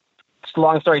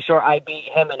 long story short, I beat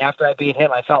him, and after I beat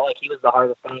him, I felt like he was the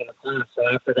hardest guy in the class. So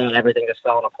after that, everything just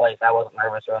fell into place. I wasn't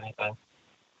nervous or anything.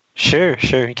 Sure.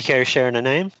 You care sharing a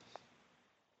name?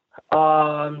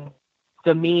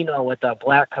 Domino with a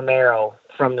black Camaro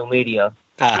from New Media.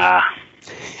 Yeah.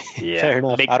 Fair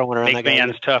enough. I don't want to run that guy. Big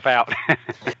Ben's tough out.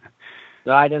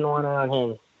 No, I didn't want to run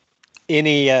him.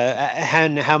 Any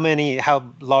how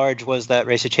large was that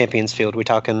Race of Champions field? We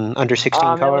talking under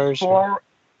 16 cars?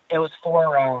 It was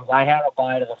 4 rounds. I had a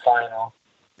bye to the final.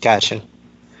 Gotcha.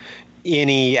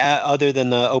 Any other than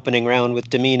the opening round with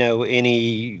Domino,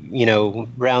 any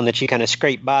round that you kind of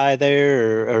scraped by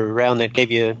there, or a round that gave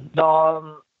you?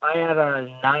 I had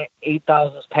a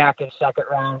 8,000 package second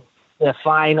round. The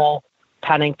final,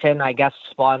 Pennington, I guess,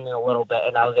 spawned me a little bit,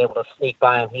 and I was able to sneak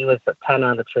by him. He was at 10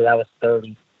 on the tree. I was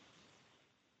 30.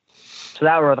 So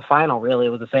that were the final, really. It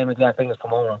was the same exact thing as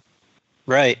Pomona.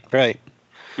 Right.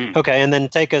 Okay, and then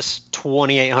take us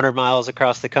 2,800 miles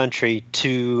across the country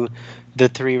to the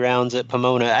 3 rounds at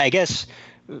Pomona. I guess,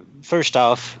 first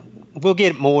off, we'll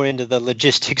get more into the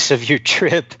logistics of your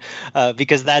trip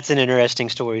because that's an interesting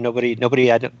story.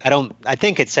 I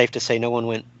think it's safe to say no one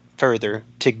went further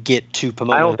to get to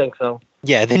Pomona. I don't think so.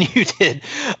 Yeah, then you did.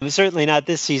 Certainly not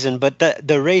this season, but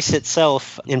the race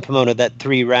itself in Pomona, that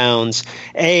 3 rounds,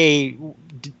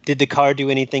 did the car do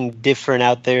anything different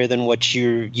out there than what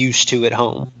you're used to at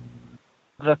home?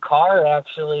 The car,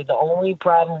 actually, the only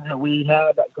problem that we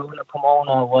had going to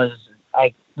Pomona was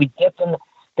we dipped in.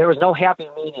 There was no happy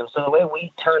medium, so the way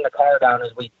we turned the car down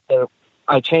is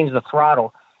I changed the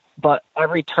throttle, but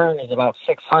every turn is about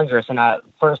 600, and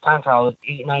first time trial was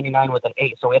 899 with an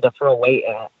 8, so we had to throw weight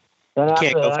in it. Then you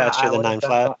can't go faster than 9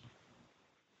 flat.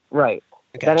 Right.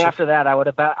 Then after that,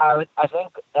 I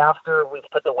think after we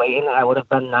put the weight in, I would have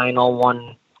been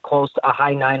 901, close to a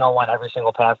high 901 every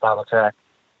single pass down the track.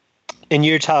 And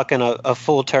you're talking a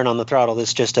full turn on the throttle.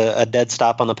 That's just a dead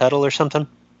stop on the pedal or something?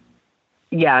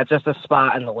 Yeah, just a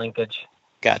spot in the linkage.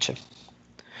 Gotcha.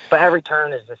 But every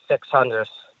turn is the 600.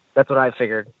 That's what I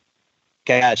figured.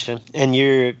 Gotcha. And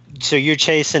you're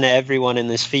chasing everyone in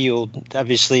this field.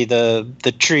 Obviously,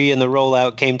 the tree and the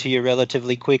rollout came to you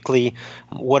relatively quickly.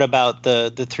 What about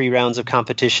the 3 rounds of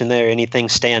competition there? Anything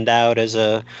stand out as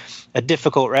a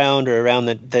difficult round or a round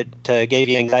that gave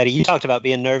you anxiety? You talked about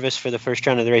being nervous for the first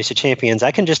round of the Race of Champions.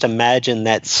 I can just imagine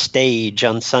that stage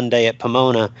on Sunday at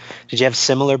Pomona. Did you have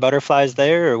similar butterflies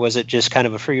there, or was it just kind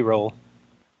of a free roll?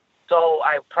 So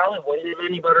I probably wouldn't have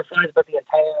any butterflies, but the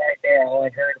entire night there, all I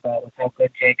heard about was how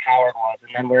good Jake Howard was.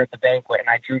 And then we're at the banquet, and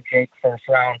I drew Jake first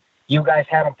round. You guys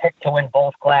had him picked to win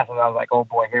both classes. I was like, oh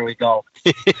boy, here we go.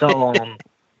 So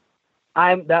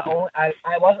I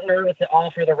wasn't nervous at all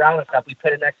for the round and stuff. We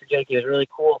put it next to Jake. He was really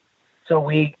cool. So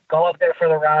we go up there for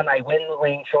the round. I win the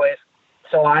lane choice.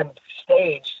 So I'm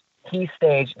staged. He's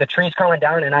staged. The tree's coming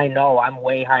down, and I know I'm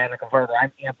way high on the converter.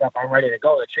 I'm amped up. I'm ready to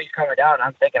go. The tree's coming down, and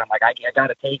I'm thinking, I'm like, I got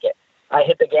to take it. I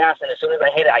hit the gas, and as soon as I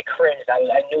hit it, I cringed. I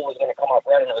knew it was going to come up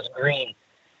red, and it was green.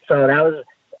 So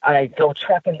I go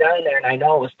trucking down there, and I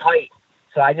know it was tight.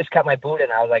 So I just kept my boot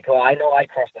in. I was like, well, I know I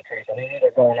crushed the tree, so they're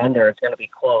either going under. It's going to be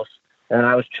close. And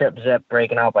I was trip zip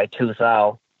breaking out by 2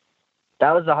 thou.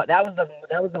 That was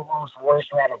the most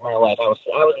worst round of my life. I was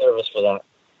nervous for that.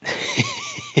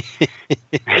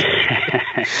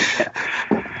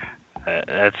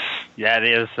 That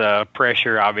is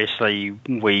pressure. Obviously,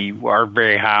 we are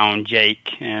very high on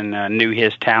Jake and knew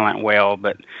his talent well,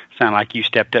 but sound like you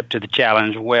stepped up to the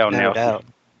challenge well, No Nelson. doubt.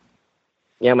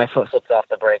 Yeah, my foot slipped off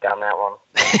the brake on that one.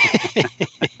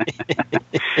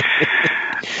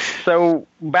 So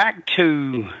back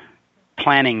to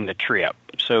planning the trip.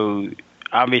 So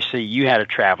obviously you had a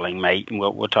traveling mate, and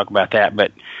we'll talk about that.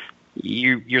 But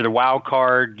you're the wild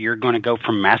card. You're going to go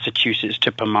from Massachusetts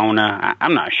to Pomona.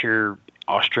 I'm not sure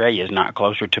Australia is not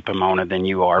closer to Pomona than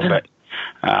you are, but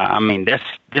I mean this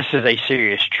is a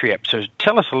serious trip. So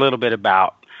tell us a little bit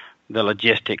about the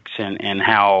logistics and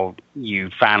how you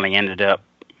finally ended up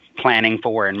planning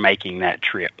for and making that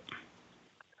trip.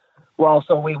 Well,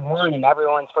 so we won, and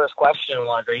everyone's first question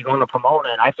was, are you going to Pomona?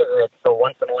 And I figured it's a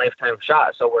once-in-a-lifetime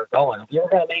shot, so we're going. If you were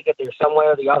going to make it there some way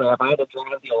or the other, if I had to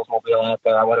drive the Oldsmobile out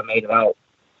there, I would have made it out.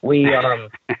 We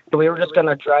were just going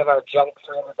to drive our junk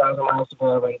 300,000 miles to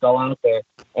Florida and go out there.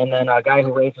 And then a guy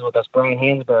who races with us, Brian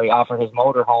Hansberry, offered his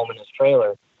motorhome and his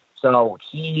trailer. So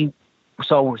we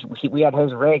had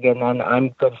his rig, and then I'm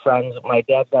good friends. My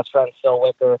dad's best friend, Phil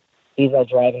Wicker, he's a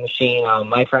driving machine.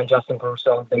 My friend, Justin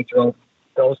Brusso,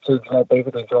 those two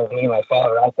basically drove me and my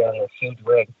father out there in this huge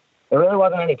rig. There really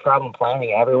wasn't any problem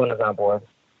planning. Everyone was on board.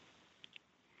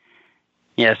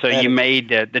 Yeah, so you made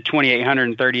the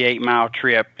 2,838-mile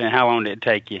trip, and how long did it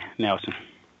take you, Nelson?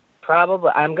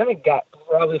 I'm going to get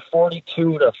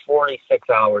 42 to 46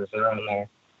 hours around there.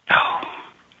 Oh,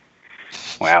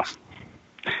 wow.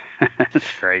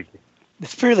 That's crazy.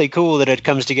 It's really cool that it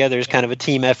comes together as kind of a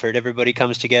team effort. Everybody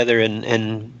comes together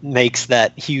and makes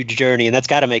that huge journey, and that's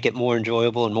got to make it more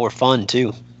enjoyable and more fun,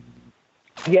 too.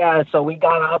 Yeah, so we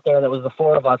got out there. There was the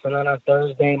 4 of us, and then on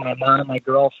Thursday, my mom, my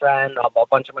girlfriend, a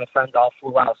bunch of my friends all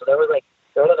flew out. So there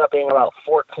ended up being about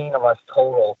 14 of us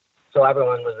total. So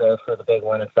everyone was there for the big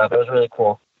one and stuff. It was really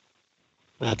cool.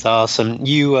 That's awesome.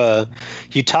 You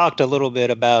talked a little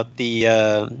bit about the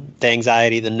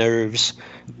anxiety, the nerves,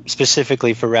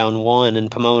 specifically for round 1 in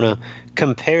Pomona.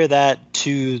 Compare that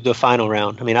to the final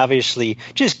round. I mean, obviously,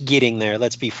 just getting there,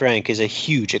 let's be frank, is a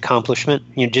huge accomplishment.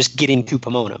 Just getting to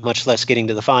Pomona, much less getting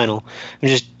to the final. I'm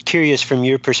just curious from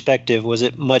your perspective, was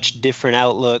it much different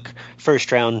outlook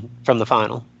first round from the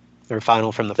final, or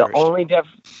final from the first? The only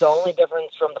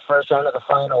difference from the first round to the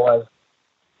final was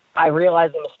I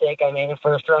realized the mistake I made in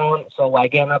first round, so I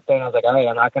get up there and I was like, all right,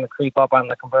 I'm not going to creep up on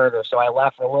the converter. So I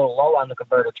left a little low on the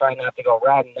converter, trying not to go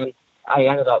red, and then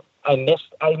I missed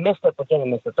it, but didn't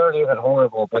miss it. 30 isn't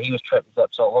horrible, but he was tripped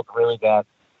up, so it looked really bad.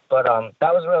 But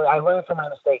that was I learned from my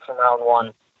mistake from round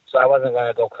 1, so I wasn't going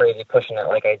to go crazy pushing it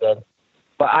like I did.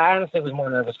 But I honestly was more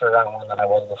nervous for round 1 than I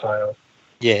was in the finals.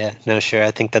 Yeah, no, sure.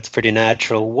 I think that's pretty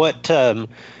natural. What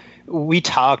we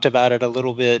talked about it a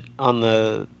little bit on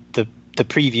the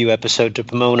the preview episode to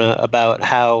Pomona about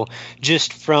how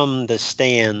just from the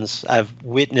stands, I've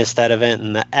witnessed that event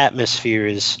and the atmosphere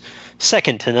is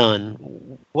second to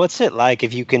none. What's it like,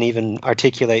 if you can even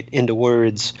articulate into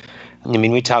words? I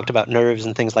mean, we talked about nerves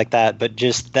and things like that, but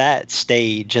just that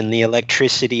stage and the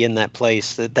electricity in that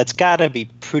place, that's got to be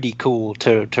pretty cool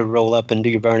to roll up and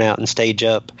do your burnout and stage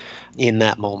up in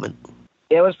that moment.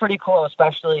 It was pretty cool,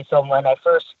 especially so when I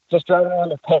first just driving around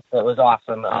the pits, it was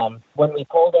awesome. When we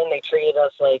pulled in, they treated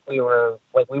us like we were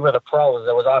the pros.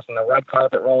 It was awesome. The red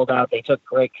carpet rolled out. They took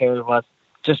great care of us.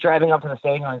 Just driving up to the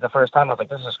stadium the first time, I was like,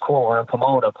 this is cool. We're in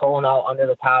Pomona, pulling out under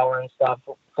the tower and stuff,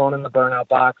 pulling in the burnout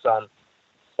box.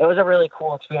 It was a really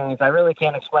cool experience. I really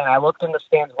can't explain. I looked in the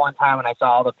stands one time and I saw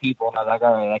all the people, and I was like,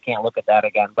 all right, I can't look at that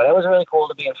again. But it was really cool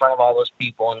to be in front of all those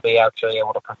people and be actually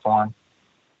able to perform.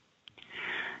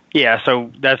 Yeah,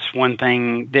 so that's one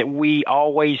thing that we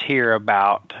always hear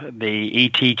about the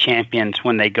ET champions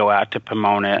when they go out to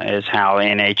Pomona, is how the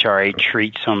NHRA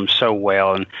treats them so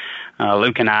well. And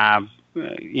Luke and I,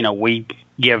 we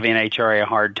give NHRA a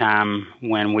hard time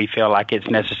when we feel like it's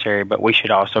necessary, but we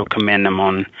should also commend them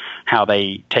on how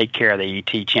they take care of the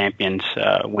ET champions.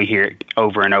 We hear it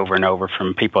over and over and over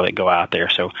from people that go out there.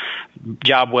 So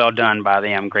job well done by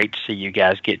them. Great to see you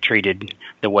guys get treated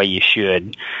the way you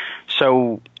should.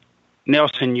 So,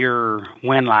 Nelson, your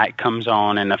win light comes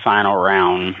on in the final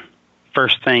round.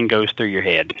 First thing goes through your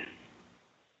head.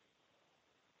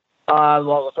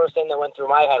 Well, the first thing that went through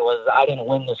my head was I didn't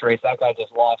win this race. That guy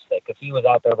just lost it because he was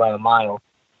out there by a mile.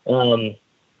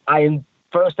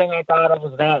 First thing I thought of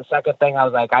was that. Second thing, I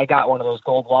was like, I got one of those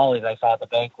gold lollies I saw at the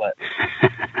banquet.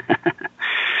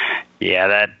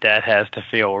 Yeah, that has to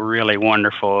feel really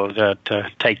wonderful to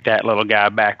take that little guy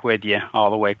back with you all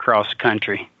the way across the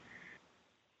country.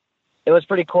 It was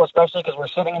pretty cool, especially because we're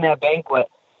sitting in that banquet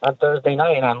on Thursday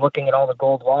night, and I'm looking at all the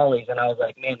gold lollies, and I was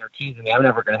like, man, they're teasing me. I'm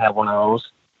never going to have one of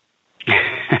those.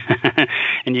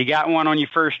 And you got one on your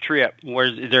first trip.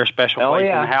 Is there a special place in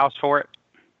the house for it?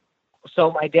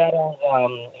 So my dad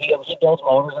owns, he builds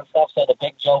motors and stuff, so the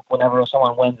big joke whenever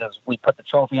someone wins is we put the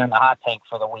trophy on the hot tank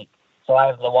for the week. So I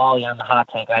have the Wally on the hot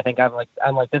tank. I think I'm like,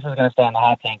 this is going to stay on the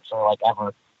hot tank for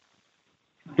ever.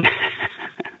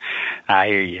 I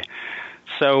hear you.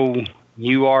 So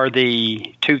you are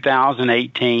the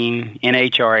 2018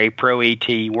 NHRA Pro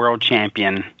ET World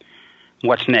Champion.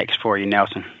 What's next for you,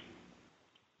 Nelson?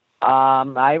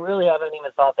 I really haven't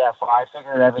even thought that far. I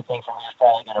figured everything from here is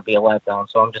probably going to be a letdown,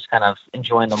 so I'm just kind of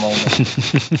enjoying the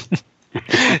moment.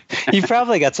 You've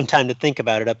probably got some time to think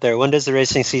about it up there. When does the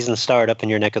racing season start up in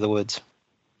your neck of the woods?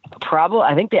 Probably,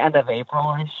 I think the end of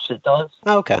April it does.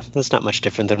 Okay, that's not much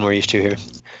different than we're used to here.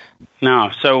 No,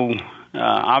 so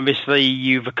obviously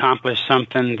you've accomplished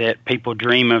something that people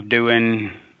dream of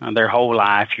doing their whole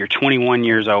life. You're 21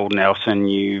 years old, Nelson.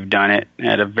 You've done it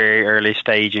at a very early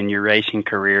stage in your racing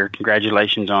career.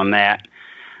 Congratulations on that.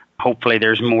 Hopefully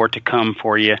there's more to come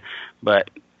for you,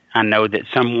 but I know that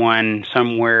someone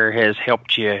somewhere has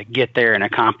helped you get there and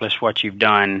accomplish what you've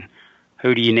done.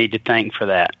 Who do you need to thank for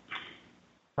that?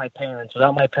 My parents.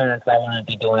 Without my parents, I wouldn't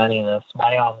be doing any of this.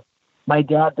 My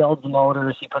dad builds the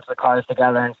motors. He puts the cars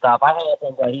together and stuff. I help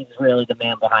him, but he's really the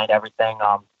man behind everything.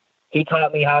 He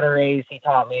taught me how to race. He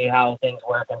taught me how things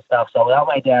work and stuff. So without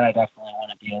my dad, I definitely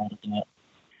wouldn't be able to do it.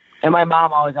 And my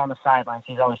mom always on the sidelines.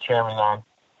 She's always cheering me on.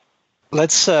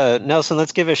 Let's, Nelson,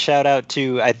 let's give a shout out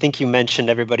to, I think you mentioned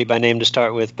everybody by name to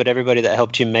start with, but everybody that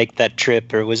helped you make that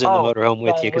trip or was in the motorhome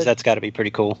with you, because that's got to be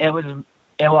pretty cool. It was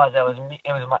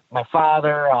my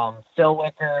father, Phil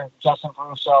Wicker, Justin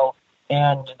Russo,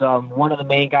 and one of the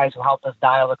main guys who helped us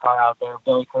dial the car out there,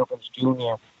 Billy Kirpins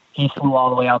Jr. He flew all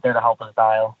the way out there to help us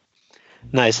dial.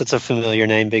 Nice. That's a familiar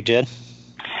name, Big Jed.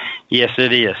 Yes,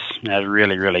 it is. That's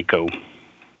really, really cool.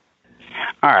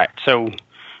 All right. So,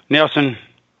 Nelson,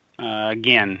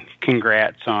 again,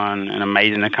 congrats on an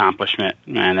amazing accomplishment,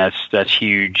 man. That's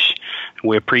huge.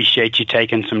 We appreciate you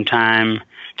taking some time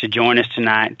to join us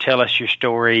tonight. Tell us your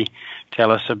story.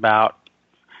 Tell us about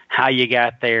how you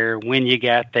got there, when you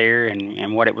got there,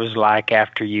 and what it was like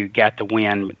after you got the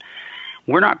win. But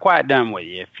we're not quite done with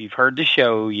you. If you've heard the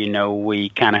show, you know we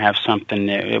kind of have something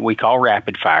that we call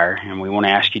rapid fire, and we want to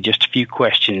ask you just a few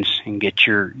questions and get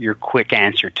your quick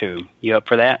answer to them. You up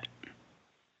for that?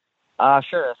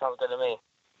 Sure. That sounds good to me.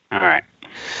 All right.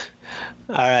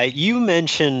 All right. You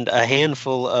mentioned a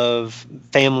handful of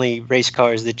family race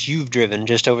cars that you've driven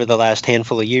just over the last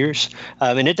handful of years.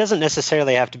 And it doesn't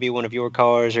necessarily have to be one of your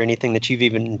cars or anything that you've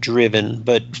even driven,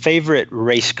 but favorite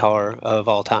race car of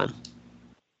all time?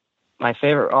 My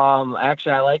favorite,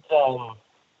 actually, I like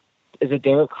is it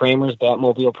Derek Kramer's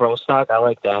Batmobile Pro Stock? I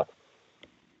like that.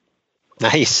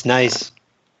 Nice.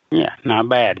 Yeah, not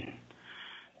bad.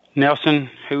 Nelson,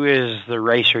 who is the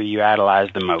racer you idolize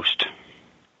the most?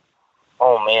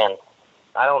 Oh, man.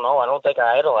 I don't know. I don't think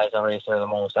I idolize a racer the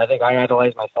most. I think I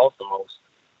idolize myself the most.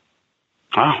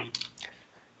 Oh.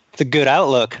 It's a good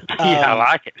outlook. Yeah, I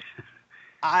like it.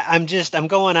 I'm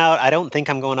going out. I don't think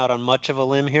I'm going out on much of a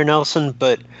limb here, Nelson,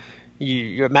 but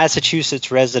you're a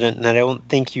Massachusetts resident, and I don't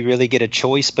think you really get a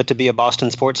choice but to be a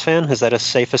Boston sports fan. Is that a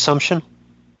safe assumption?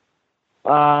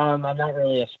 I'm not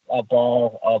really a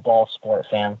ball sport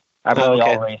fan. I'm really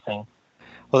all racing.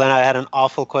 Well, then I had an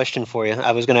awful question for you.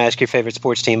 I was going to ask your favorite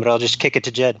sports team, but I'll just kick it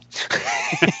to Jed.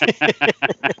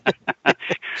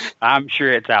 I'm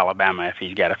sure it's Alabama if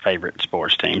he's got a favorite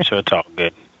sports team, so it's all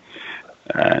good.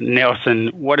 Nelson,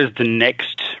 what is the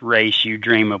next race you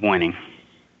dream of winning?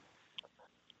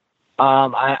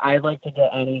 I'd like to get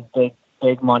any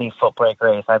big money foot brake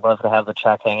race. I'd love to have the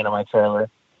check hanging in my trailer.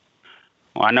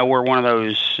 Well, I know where one of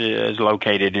those is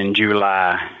located in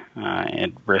July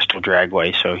at Bristol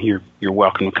Dragway, so you're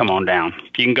welcome to come on down.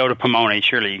 If you can go to Pomona,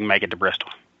 surely you can make it to Bristol.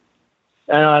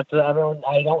 I don't travel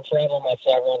much,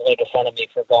 so everyone's making fun of me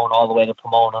for going all the way to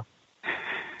Pomona.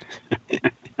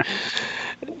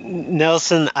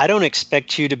 Nelson, I don't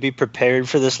expect you to be prepared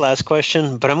for this last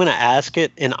question, but I'm going to ask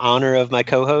it in honor of my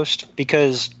co-host,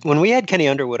 because when we had Kenny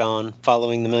Underwood on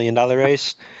following the $1 Million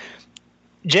race,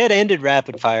 Jed ended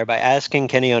rapid fire by asking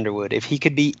Kenny Underwood if he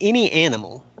could be any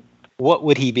animal, what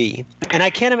would he be? And I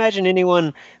can't imagine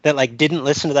anyone that didn't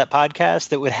listen to that podcast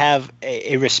that would have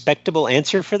a respectable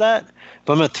answer for that,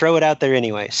 but I'm going to throw it out there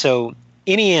anyway. So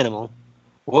any animal,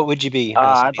 what would you be?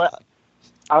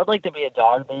 I would like to be a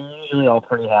dog. They're usually all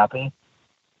pretty happy.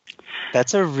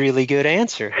 That's a really good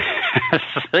answer.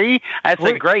 See? That's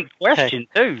a great question,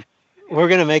 too. We're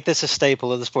going to make this a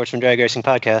staple of the Sportsman Drag Racing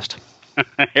podcast.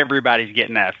 Everybody's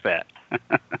getting asked that.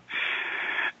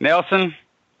 Nelson,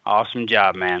 awesome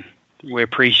job, man. We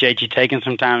appreciate you taking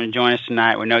some time to join us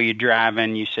tonight. We know you're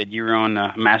driving. You said you were on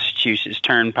the Massachusetts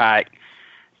Turnpike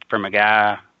from a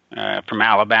guy from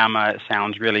Alabama. It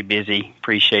sounds really busy.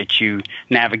 Appreciate you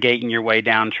navigating your way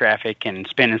down traffic and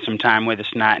spending some time with us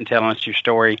tonight and telling us your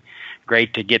story.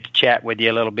 Great to get to chat with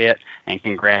you a little bit, and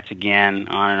congrats again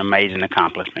on an amazing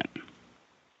accomplishment.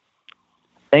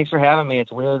 Thanks for having me.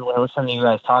 It's weird listening to you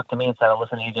guys talk to me instead of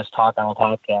listening to you just talk on a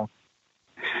podcast.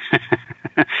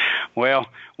 Well,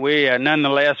 we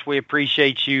nonetheless, we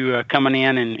appreciate you coming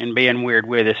in and being weird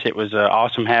with us. It was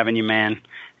awesome having you, man,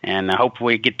 and I hope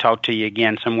we get to talk to you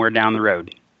again somewhere down the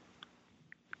road.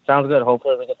 Sounds good.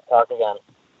 Hopefully we get to talk again.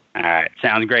 All right.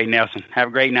 Sounds great, Nelson. Have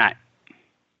a great night.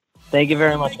 Thank you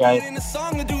very much, guys. In the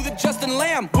song to do the Justin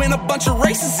Lamb, win a bunch of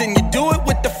races and you do it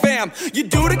with the fam. You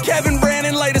do the Kevin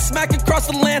Brandon, lay the smack across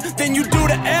the land. Then you do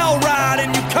the L-Ride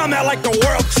and you come out like the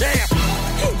world champ.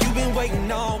 You've been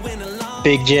waiting all winter long.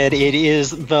 Big Jed, it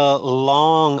is the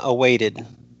long-awaited,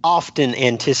 often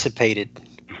anticipated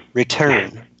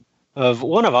return of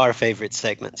one of our favorite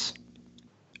segments,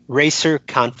 Racer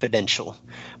Confidential.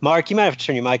 Mark, you might have to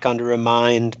turn your mic on to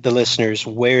remind the listeners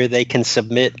where they can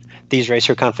submit these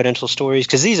Racer Confidential stories,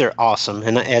 because these are awesome.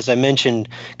 And as I mentioned,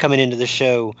 coming into the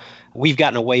show, we've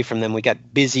gotten away from them. We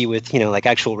got busy with,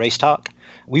 actual race talk.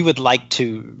 We would like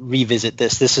to revisit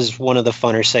this. This is one of the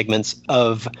funner segments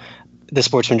of the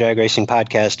Sportsman Drag Racing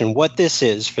podcast. And what this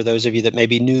is, for those of you that may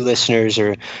be new listeners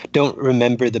or don't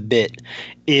remember the bit,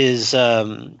 is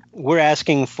we're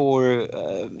asking for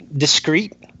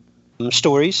discreet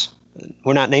stories.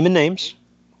 We're not naming names.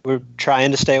 We're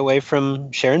trying to stay away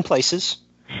from sharing places.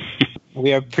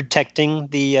 We are protecting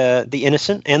the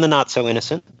innocent and the not so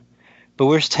innocent. But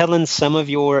we're telling some of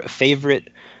your favorite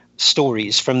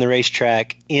stories from the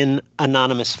racetrack in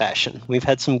anonymous fashion. We've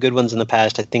had some good ones in the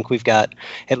past. I think we've got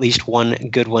at least one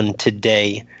good one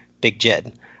today, Big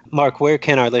Jed. Mark, where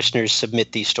can our listeners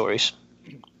submit these stories?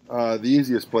 The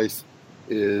easiest place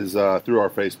is through our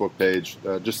Facebook page.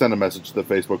 Just send a message to the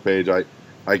Facebook page.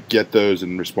 I get those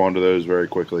and respond to those very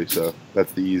quickly, so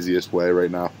that's the easiest way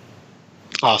right now.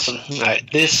 Awesome. All right.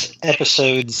 This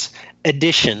episode's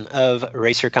edition of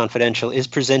Racer Confidential is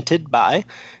presented by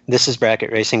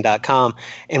thisisbracketracing.com.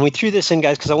 And we threw this in,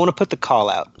 guys, because I want to put the call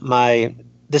out. My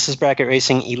This is Bracket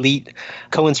Racing Elite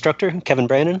co-instructor, Kevin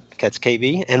Brandon, that's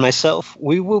KB, and myself,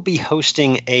 we will be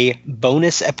hosting a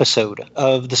bonus episode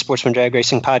of the Sportsman Drag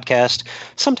Racing podcast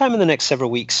sometime in the next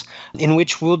several weeks, in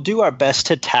which we'll do our best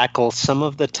to tackle some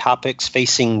of the topics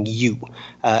facing you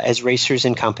as racers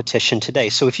in competition today.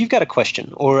 So if you've got a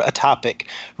question or a topic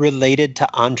related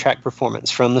to on-track performance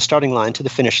from the starting line to the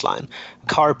finish line,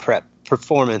 car prep,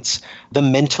 performance, the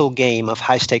mental game of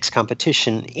high-stakes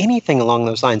competition, anything along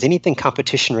those lines, anything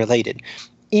competition-related,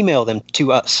 email them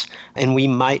to us, and we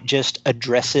might just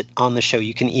address it on the show.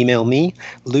 You can email me,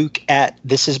 Luke at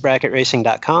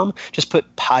thisisbracketracing.com. Just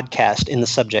put podcast in the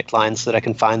subject line so that I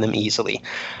can find them easily.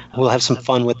 We'll have some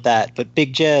fun with that. But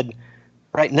Big Jed,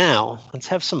 right now, let's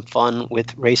have some fun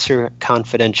with Racer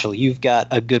Confidential. You've got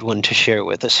a good one to share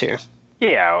with us here.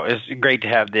 Yeah, it's great to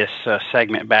have this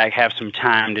segment back, have some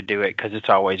time to do it, because it's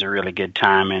always a really good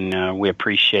time, and we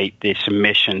appreciate the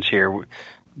submissions here.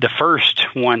 The first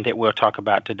one that we'll talk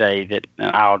about today that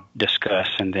I'll discuss,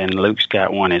 and then Luke's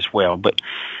got one as well. But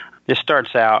this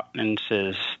starts out and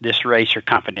says, this Racer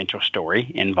Confidential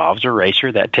story involves a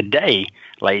racer that today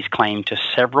lays claim to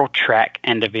several track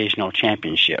and divisional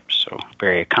championships. So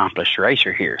very accomplished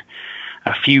racer here.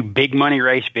 A few big money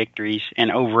race victories,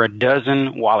 and over a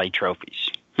dozen Wally trophies.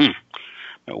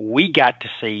 We got to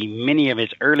see many of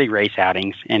his early race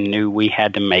outings and knew we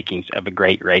had the makings of a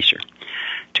great racer.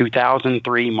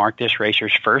 2003 marked this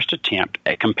racer's first attempt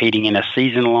at competing in a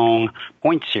season-long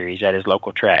point series at his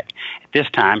local track. At this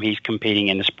time, he's competing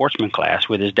in the sportsman class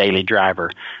with his daily driver,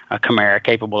 a Camaro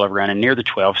capable of running near the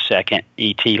 12-second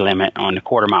ET limit on the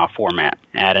quarter-mile format.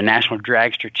 At a National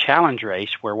Dragster Challenge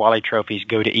race where Wally trophies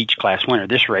go to each class winner,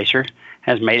 this racer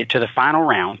has made it to the final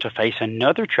round to face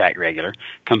another track regular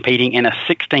competing in a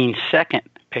 16-second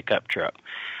pickup truck.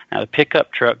 Now, the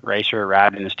pickup truck racer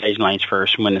arrived in the stage lanes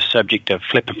first when the subject of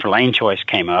flipping for lane choice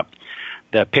came up.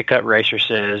 The pickup racer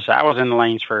says, I was in the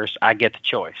lanes first, I get the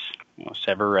choice. Well,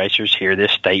 several racers hear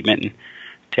this statement and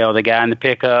tell the guy in the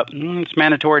pickup, it's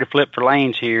mandatory to flip for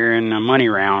lanes here in a money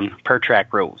round per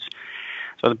track rules.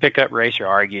 So the pickup racer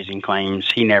argues and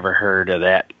claims he never heard of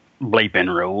that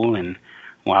bleeping rule, and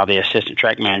while the assistant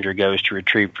track manager goes to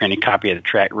retrieve any copy of the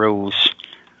track rules,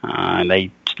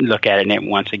 they look at it and it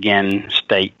once again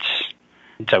states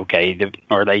it's okay,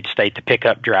 or they state the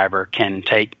pickup driver can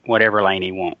take whatever lane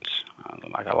he wants.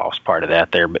 Like I lost part of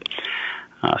that there, but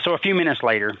so a few minutes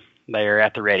later, they are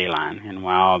at the ready line, and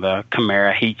while the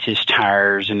Camaro heats his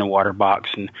tires in the water box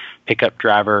and pickup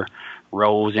driver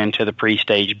rolls into the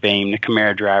pre-stage beam, the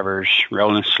Camaro driver's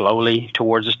rolling slowly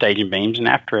towards the staging beams, and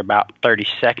after about 30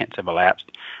 seconds have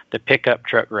elapsed, the pickup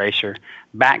truck racer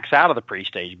backs out of the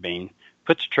pre-stage beam,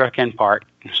 puts the truck in park,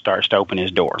 and starts to open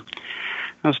his door.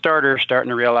 The starter, starting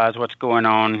to realize what's going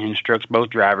on, instructs both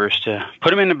drivers to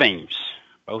put them in the beams.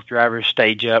 Both drivers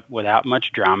stage up without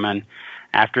much drama, and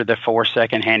after the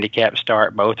 4-second handicap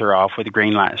start, both are off with the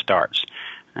green light starts.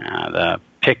 The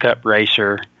pickup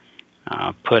racer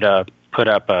put up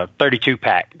a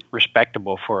 32-pack,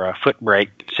 respectable for a foot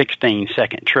brake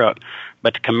 16-second truck,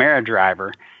 but the Camaro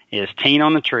driver is teen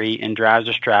on the tree and drives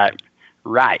the stripe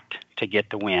right to get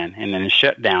the win, and then the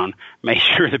shutdown made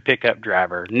sure the pickup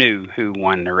driver knew who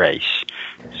won the race.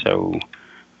 So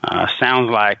sounds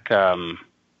like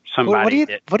somebody.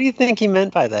 Well, what do you think he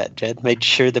meant by that, Jed? Made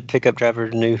sure the pickup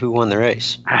driver knew who won the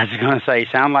race. I was going to say,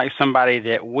 sound like somebody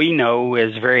that we know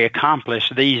is very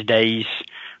accomplished these days.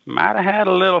 Might have had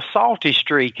a little salty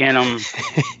streak in them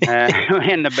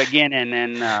in the beginning,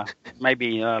 and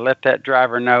maybe let that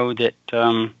driver know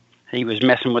that he was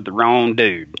messing with the wrong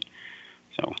dude.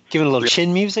 So giving a little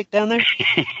chin music down there.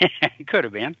 Could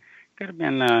have been,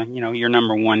 your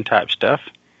number one type stuff.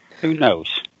 Who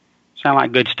knows? Sound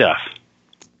like good stuff.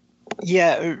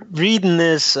 Yeah, reading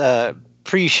this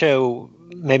pre-show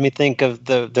made me think of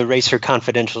the Racer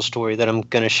Confidential story that I'm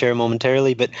going to share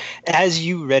momentarily. But as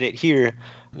you read it here,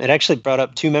 it actually brought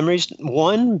up two memories.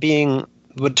 One being,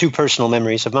 two personal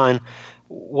memories of mine.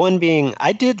 One being,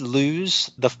 I did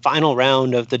lose the final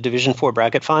round of the Division 4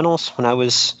 bracket finals when I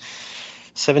was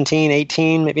 17,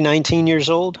 18, maybe 19 years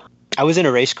old. I was in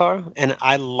a race car, and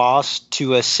I lost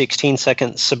to a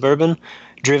 16-second Suburban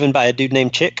driven by a dude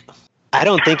named Chick. I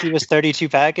don't think he was 32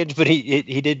 package, but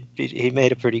he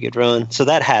made a pretty good run. So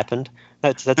that happened.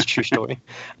 That's a true story.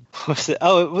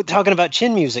 Oh, talking about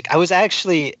chin music. I was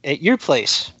actually at your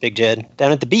place, Big Jed,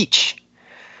 down at the beach.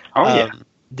 Oh, yeah.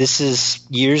 This is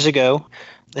years ago,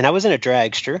 and I was in a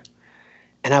dragster,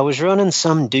 and I was running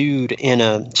some dude in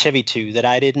a Chevy 2 that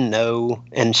I didn't know,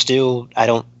 and still I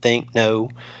don't think know,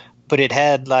 but it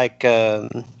had like,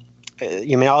 all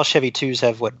Chevy 2s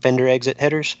have fender exit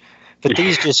headers, but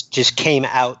these just came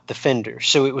out the fender,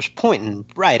 so it was pointing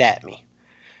right at me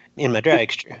in my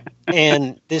dragster,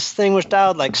 and this thing was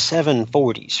dialed like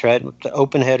 740s, right? The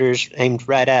open headers aimed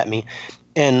right at me,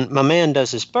 and my man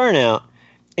does this burnout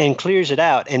and clears it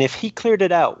out, and if he cleared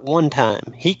it out one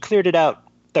time, he cleared it out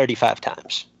 35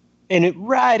 times, and it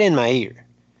right in my ear.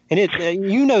 And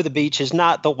the beach is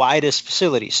not the widest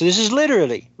facility, so this is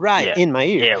literally right in my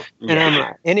ear. Yeah. And I'm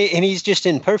like, and he's just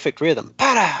in perfect rhythm.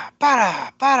 Para,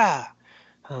 para, para.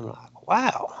 I'm like,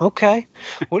 wow, okay.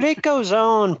 Well, it goes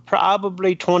on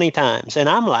probably 20 times, and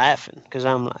I'm laughing because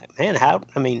I'm like, man,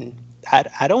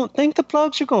 I don't think the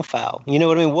plugs are going to foul. You know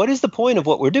what I mean? What is the point of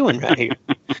what we're doing right here?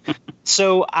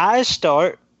 So I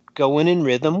start going in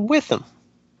rhythm with them.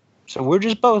 So we're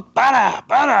just both ba-da,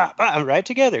 ba-da, ba-da, right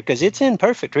together because it's in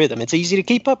perfect rhythm. It's easy to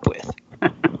keep up with.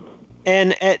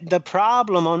 And the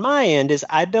problem on my end is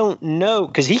I don't know,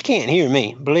 because he can't hear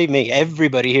me. Believe me,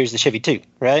 everybody hears the Chevy too,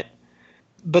 right?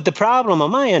 But the problem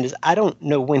on my end is I don't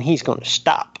know when he's going to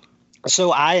stop.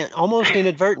 So I almost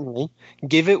inadvertently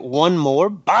give it one more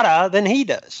ba-da than he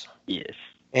does. Yes.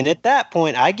 And at that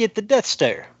point, I get the death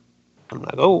stare. I'm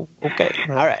like, oh, okay,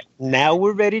 all right. Now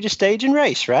we're ready to stage and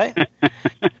race, right?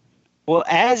 Well,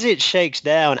 as it shakes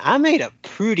down, I made a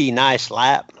pretty nice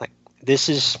lap. Like, this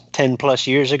is 10 plus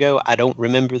years ago. I don't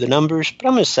remember the numbers, but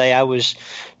I'm going to say I was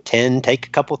 10, take a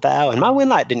couple thou, and my wind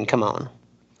light didn't come on.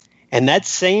 And that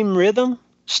same rhythm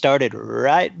started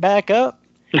right back up,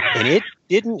 and it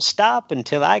didn't stop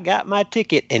until I got my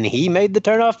ticket, and he made the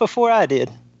turnoff before I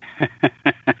did.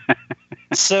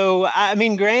 So, I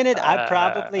mean, granted, I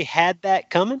probably had that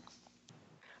coming,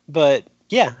 but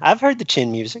yeah, I've heard the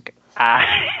chin music.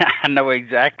 I know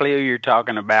exactly who you're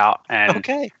talking about, and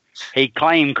okay. He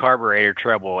claimed carburetor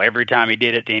trouble every time he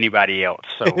did it to anybody else,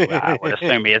 so I would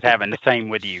assume he is having the same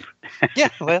with you. Yeah,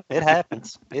 well, it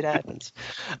happens. It happens.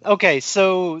 Okay,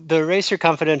 so the Racer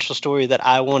Confidential story that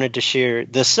I wanted to share,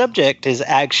 the subject is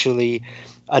actually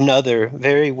another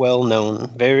very well-known,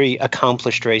 very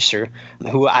accomplished racer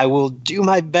who I will do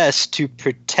my best to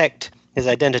protect his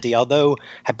identity, although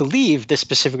I believe this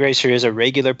specific racer is a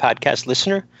regular podcast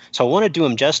listener. So I want to do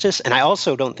him justice, and I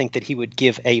also don't think that he would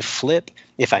give a flip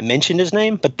if I mentioned his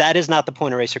name, but that is not the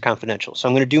point of Racer Confidential. So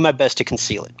I'm going to do my best to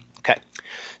conceal it. Okay.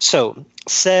 So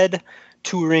said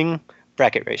touring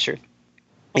bracket racer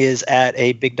is at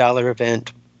a big dollar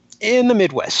event in the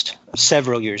Midwest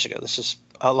several years ago. This is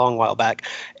a long while back.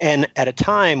 And at a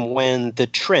time when the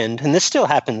trend, and this still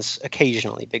happens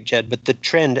occasionally, Big Jed, but the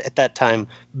trend at that time,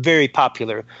 very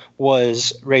popular,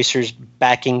 was racers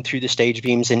backing through the stage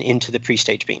beams and into the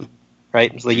pre-stage beam,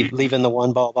 right? Leaving the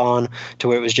one bulb on to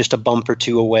where it was just a bump or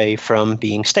two away from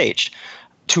being staged.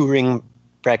 Touring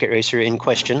bracket racer in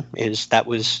question that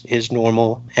was his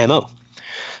normal MO.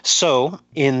 So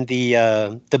in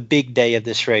the big day of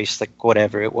this race, like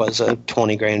whatever it was, a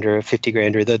 20 grander, a 50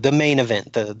 grander, the main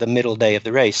event, the middle day of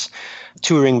the race,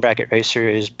 touring bracket racer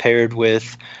is paired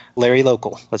with Larry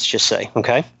Local, let's just say,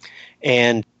 okay?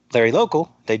 And Larry Local,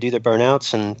 they do their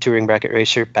burnouts, and touring bracket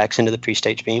racer backs into the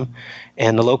pre-stage beam,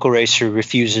 and the local racer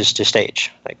refuses to stage,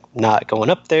 like not going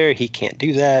up there. He can't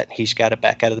do that. He's got to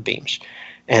back out of the beams.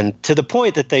 And to the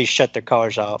point that they shut their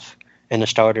cars off. And the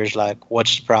starter's like,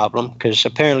 what's the problem? Because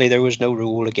apparently there was no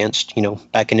rule against,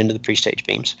 backing into the pre-stage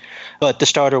beams. But the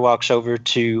starter walks over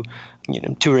to,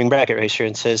 touring bracket racer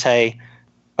and says, hey,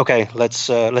 okay, let's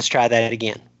try that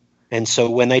again. And so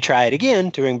when they try it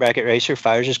again, touring bracket racer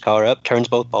fires his car up, turns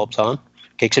both bulbs on,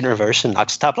 kicks it in reverse, and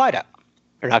knocks the top light out,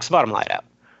 or knocks the bottom light out.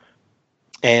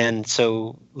 And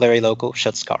so Larry Local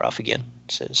shuts the car off again,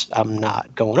 says, I'm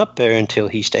not going up there until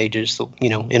he stages,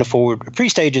 in a forward,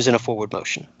 pre-stages in a forward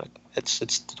motion. Like, it's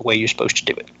the way you're supposed to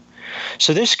do it.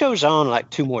 So this goes on like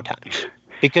 2 more times,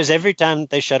 because every time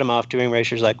they shut him off, touring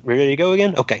racers like, ready to go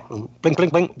again? Okay, blink,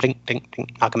 blink, blink, blink, blink,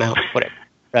 blink, knock him out, whatever,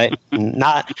 right?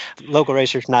 Not local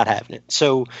racers not having it.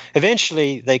 So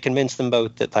eventually they convince them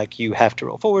both that like you have to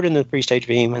roll forward in the pre-stage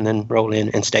beam and then roll in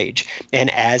and stage. And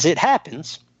as it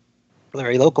happens,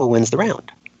 Larry Local wins the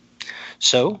round.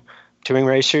 So touring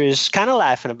racer is kind of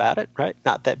laughing about it, right?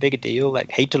 Not that big a deal, like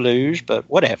hate to lose, but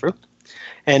whatever.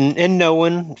 And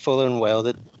knowing full and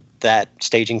well that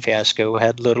staging fiasco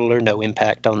had little or no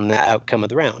impact on the outcome of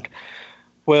the round.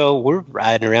 Well, we're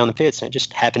riding around the pits, and I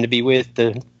just happened to be with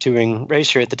the touring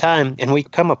racer at the time, and we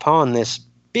come upon this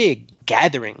big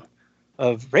gathering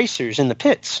of racers in the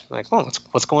pits. Like, well,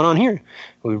 what's going on here?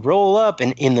 We roll up,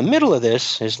 and in the middle of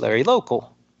this is Larry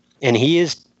Local. And he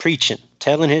is preaching,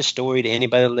 telling his story to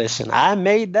anybody that listen. I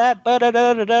made that,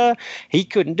 da-da-da-da-da. He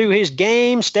couldn't do his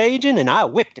game staging, and I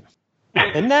whipped him.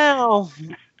 And now,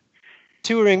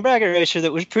 touring bracket racer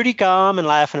that was pretty calm and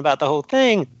laughing about the whole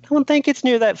thing, I don't think it's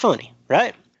near that funny,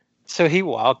 right? So he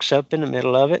walks up in the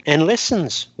middle of it and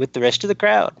listens with the rest of the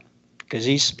crowd, because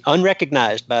he's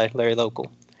unrecognized by Larry Local.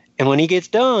 And when he gets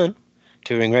done,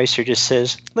 touring racer just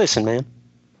says, listen, man,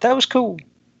 that was cool.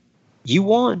 You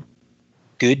won.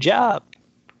 Good job.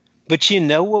 But you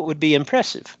know what would be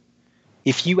impressive?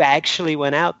 If you actually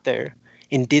went out there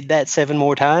and did that 7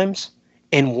 more times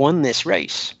and won this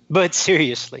race. But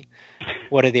seriously,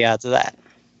 what are the odds of that?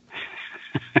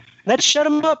 That shut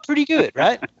him up pretty good,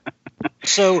 right?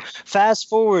 So fast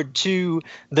forward to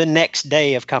the next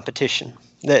day of competition.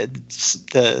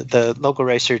 The local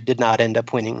racer did not end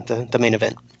up winning the main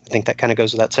event. I think that kind of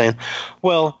goes without saying.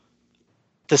 Well,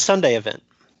 the Sunday event,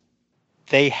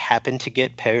 they happened to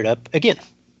get paired up again.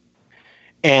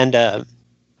 And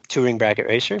touring bracket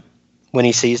racer, when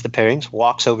he sees the pairings,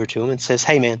 walks over to him and says,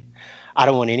 "Hey, man, I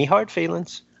don't want any hard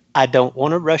feelings. I don't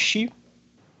want to rush you.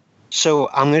 So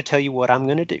I'm going to tell you what I'm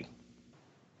going to do.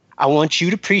 I want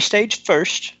you to pre-stage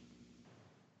first.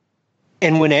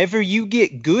 And whenever you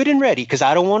get good and ready, because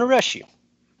I don't want to rush you,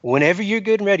 whenever you're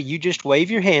good and ready, you just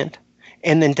wave your hand.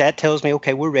 And then that tells me,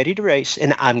 okay, we're ready to race,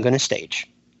 and I'm going to stage.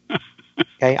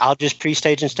 Okay, I'll just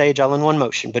pre-stage and stage all in one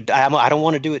motion. But I don't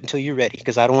want to do it until you're ready,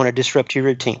 because I don't want to disrupt your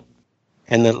routine."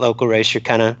 And the local racer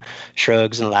kind of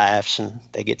shrugs and laughs, and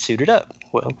they get suited up.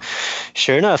 Well,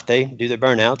 sure enough, they do their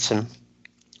burnouts. And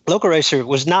local racer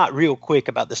was not real quick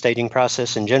about the staging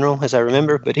process in general, as I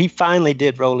remember, but he finally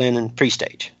did roll in and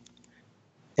pre-stage.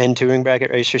 And touring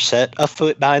bracket racer sat a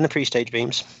foot behind the pre-stage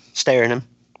beams, staring him.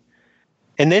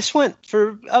 And this went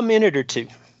for a minute or two.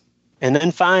 And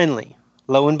then finally,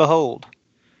 lo and behold,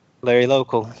 Larry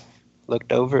Local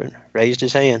looked over and raised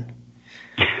his hand.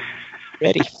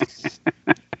 Ready.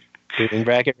 Touring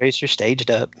bracket racer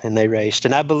staged up, and they raced.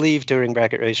 And I believe touring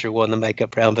bracket racer won the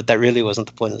makeup round, but that really wasn't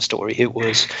the point of the story. It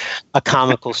was a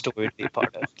comical story to be a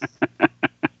part of.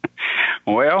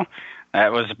 Well,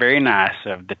 that was very nice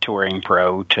of the touring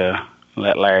pro to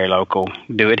let Larry Local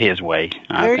do it his way.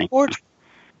 I think.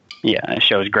 Yeah, it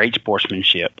shows great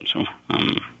sportsmanship. So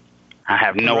I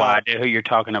have no idea who you're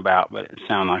talking about, but it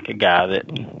sounds like a guy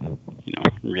that,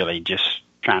 really just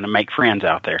trying to make friends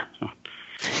out there.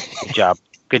 So,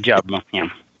 good job on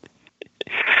him.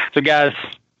 So, guys,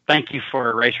 thank you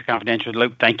for Racer Confidential.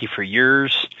 Luke, thank you for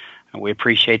yours. We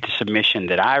appreciate the submission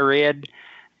that I read,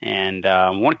 and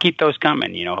want to keep those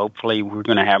coming. Hopefully we're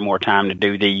going to have more time to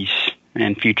do these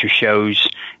in future shows,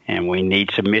 and we need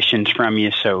submissions from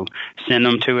you. So send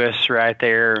them to us right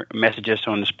there. Message us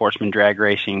on the Sportsman Drag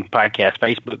Racing Podcast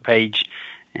Facebook page,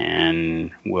 and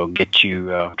we'll get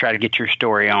you try to get your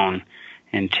story on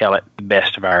and tell it the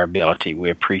best of our ability. We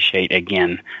appreciate,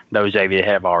 again, those of you that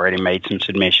have already made some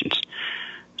submissions.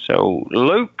 So,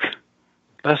 Luke,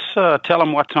 let's tell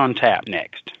them what's on tap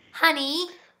next. Honey,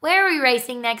 where are we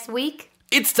racing next week?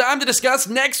 It's time to discuss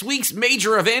next week's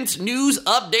major events, news,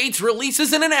 updates,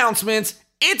 releases, and announcements.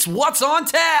 It's What's on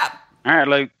Tap. All right,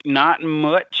 Luke, not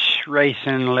much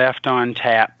racing left on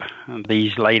tap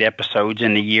these late episodes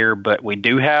in the year, but we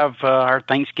do have our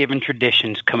Thanksgiving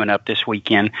traditions coming up this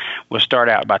weekend. We'll start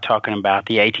out by talking about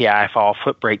the ATI Fall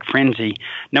Foot Brake Frenzy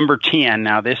number 10.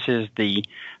 Now, this is the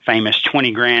famous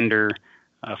 20-grander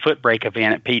foot brake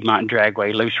event at Piedmont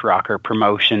Dragway Loose Rocker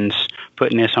Promotions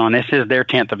putting this on. This is their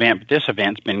 10th event, but this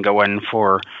event's been going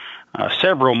for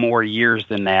several more years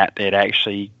than that. It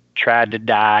actually tried to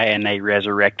die, and they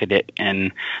resurrected it,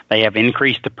 and they have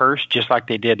increased the purse just like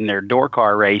they did in their door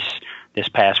car race this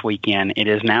past weekend. It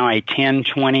is now a 10,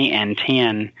 20, and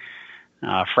 10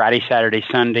 Friday, Saturday,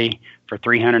 Sunday for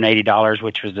 $380,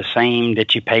 which was the same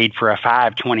that you paid for a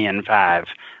 5, 20, and 5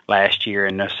 last year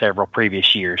and the several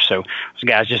previous years. So those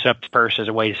guys just upped the purse as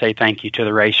a way to say thank you to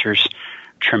the racers.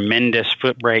 Tremendous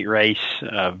foot brake race,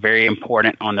 very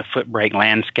important on the foot brake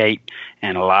landscape,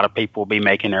 and a lot of people will be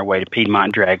making their way to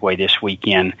Piedmont Dragway this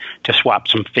weekend to swap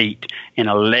some feet in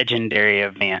a legendary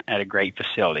event at a great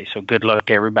facility. So good luck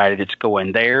to everybody that's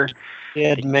going there.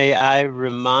 Ed, may I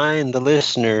remind the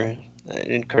listener,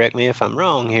 and correct me if I'm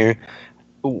wrong here,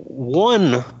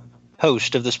 one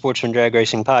host of the Sportsman Drag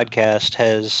Racing podcast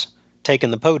has taken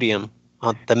the podium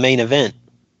on the main event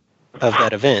of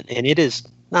that event, and it is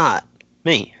not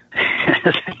me.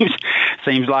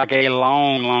 Seems like a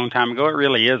long time ago. It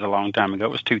really is a long time ago.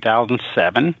 It was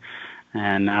 2007,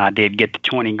 and I did get the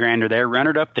 20-grander there.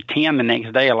 Runner up to 10 the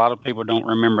next day. A lot of people don't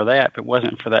remember that. If it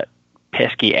wasn't for that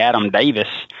pesky Adam Davis,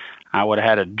 I would have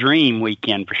had a dream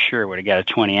weekend for sure. Would have got a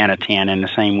 20 and a 10 in the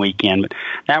same weekend. But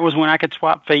that was when I could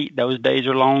swap feet. Those days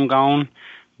are long gone,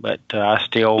 but I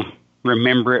still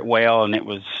remember it well, and it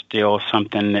was still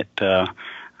something that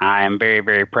I am very,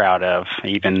 very proud of,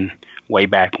 even way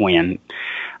back when.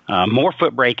 More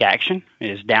foot brake action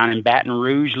is down in Baton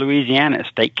Rouge, Louisiana at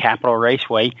State Capitol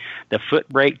Raceway. The Foot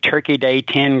Brake Turkey Day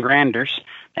 10-granders.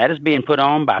 That is being put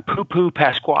on by Poo Poo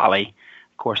Pasquale.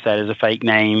 Of course, that is a fake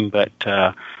name, but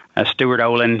Stuart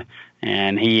Olin,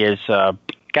 and he has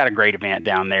got a great event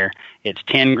down there. It's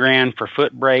 $10,000 for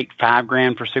foot brake,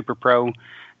 $5,000 for Super Pro,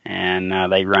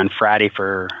 and they run Friday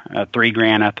for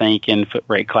 $3,000, I think, in the foot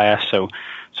brake class. So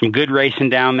some good racing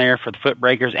down there for the foot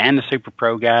breakers and the super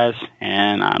pro guys,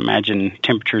 and I imagine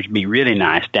temperatures be really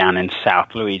nice down in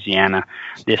South Louisiana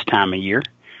this time of year.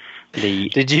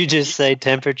 Did you just say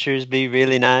temperatures be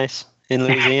really nice in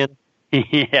Louisiana?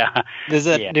 Yeah.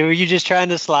 Were you just trying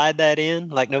to slide that in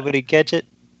like nobody catch it?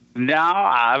 No,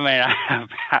 I mean,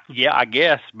 yeah, I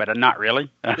guess, but not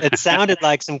really. It sounded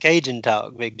like some Cajun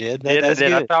talk, Big Jed. That's did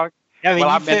good. I talk? I mean,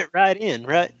 you fit right in,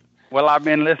 right? Well, I've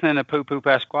been listening to Poo Poo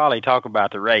Pasquale talk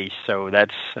about the race, so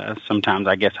that's sometimes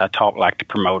I guess I talk like the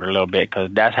promoter a little bit because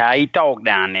that's how he talk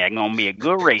down there. Going to be a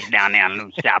good race down there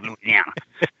in South Louisiana.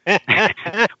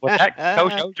 Was that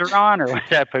Coach Ogeron or was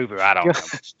that Poo Poo? I don't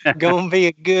know. Going to be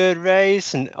a good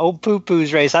race, and old Poo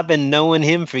Poo's race. I've been knowing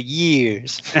him for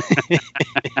years.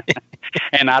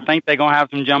 And I think they're going to have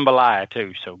some jambalaya,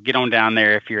 too. So get on down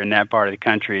there if you're in that part of the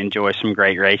country. Enjoy some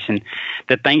great racing.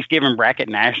 The Thanksgiving Bracket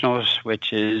Nationals,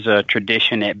 which is a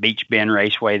tradition at Beach Bend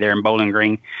Raceway there in Bowling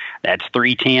Green, that's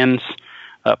 310s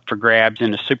up for grabs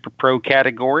in the Super Pro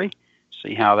category.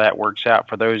 See how that works out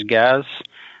for those guys.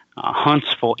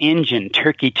 Huntsville Engine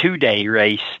Turkey 2-day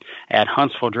race at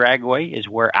Huntsville Dragway is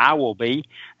where I will be.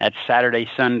 That's Saturday,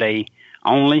 Sunday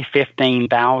only,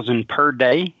 15,000 per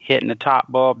day, hitting the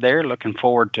top bulb there. Looking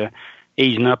forward to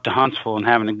easing up to Huntsville and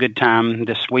having a good time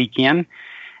this weekend.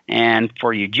 And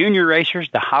for you junior racers,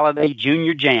 the Holiday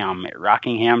Junior Jam at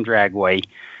Rockingham Dragway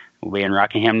will be in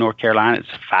Rockingham, North Carolina. It's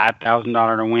a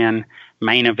 $5,000 to win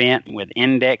main event with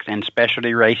index and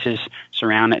specialty races.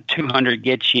 Surround at 200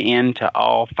 gets you into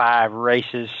all 5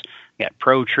 races. Got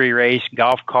pro tree race,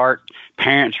 golf cart,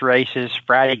 parents races,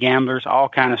 Friday gamblers, all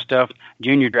kind of stuff.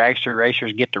 Junior dragster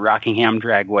racers get to Rockingham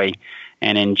Dragway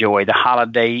and enjoy the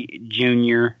Holiday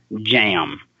Junior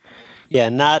Jam. Yeah,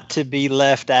 not to be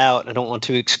left out. I don't want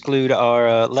to exclude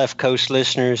our Left Coast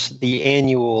listeners. The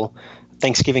annual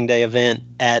Thanksgiving Day event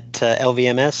at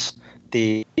LVMS,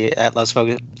 at Las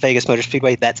Vegas Motor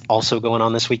Speedway, that's also going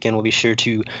on this weekend. We'll be sure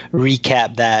to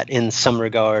recap that in some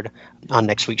regard on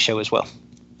next week's show as well.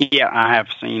 Yeah, I have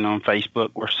seen on Facebook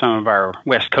where some of our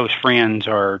West Coast friends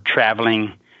are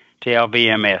traveling to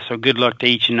LVMS. So good luck to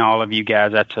each and all of you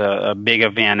guys. That's a big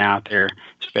event out there,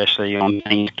 especially on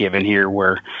Thanksgiving here.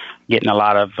 We're getting a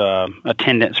lot of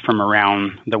attendance from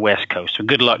around the West Coast. So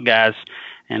good luck, guys.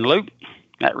 And Luke,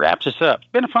 that wraps us up.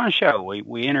 It's been a fun show.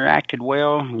 We interacted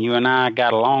well. You and I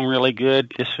got along really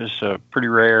good. This was a pretty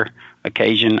rare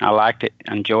occasion. I liked it,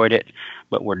 enjoyed it,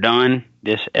 but we're done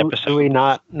this episode. Do we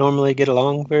not normally get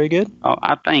along very good? Oh,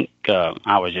 I think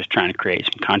I was just trying to create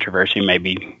some controversy,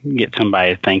 maybe get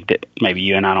somebody to think that maybe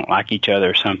you and I don't like each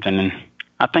other or something, and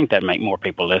I think that'd make more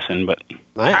people listen. But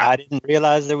I didn't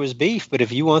realize there was beef, but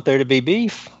if you want there to be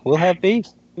beef, we'll have beef.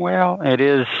 Well, it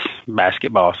is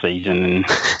basketball season, and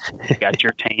you got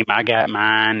your team, I got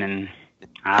mine, and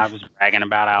I was bragging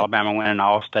about Alabama winning the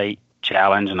All-State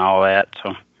Challenge and all that,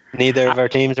 so... Neither of our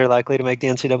teams are likely to make the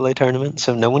NCAA tournament,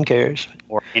 so no one cares.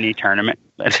 Or any tournament.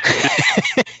 They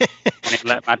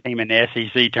let my team in the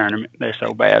SEC tournament. They're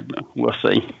so bad, but we'll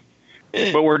see.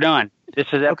 But we're done. This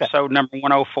is episode number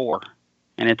 104,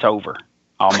 and it's over,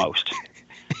 almost.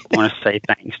 I want to say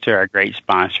thanks to our great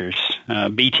sponsors,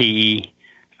 BTE,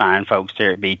 fine folks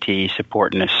there at BTE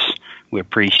supporting us. We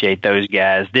appreciate those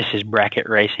guys. This is Bracket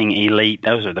Racing Elite.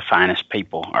 Those are the finest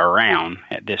people around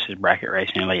at This is Bracket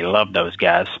Racing Elite. Love those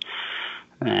guys.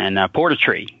 And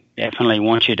Portatree, definitely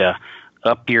want you to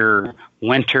up your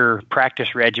winter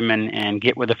practice regimen and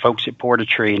get with the folks at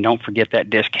Portatree. And don't forget that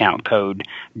discount code,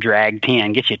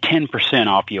 DRAG10. Get you 10%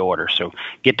 off your order. So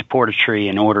get to Portatree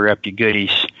and order up your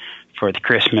goodies for the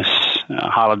Christmas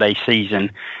holiday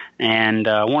season. And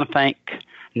I want to thank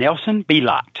Nelson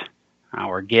Belot,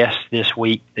 our guest this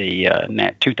week, the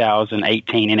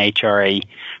 2018 NHRA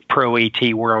Pro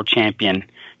ET World Champion.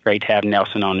 Great to have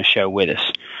Nelson on the show with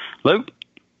us. Luke,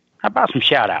 how about some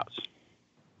shout-outs?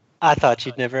 I thought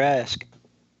you'd never ask.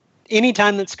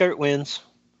 Anytime that Skirt wins,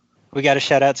 we got to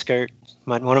shout out Skirt.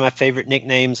 One of my favorite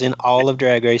nicknames in all of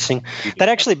drag racing. That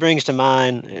actually brings to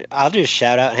mind, I'll just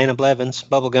shout out Hannah Blevins,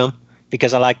 Bubblegum,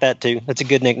 because I like that too. That's a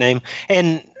good nickname.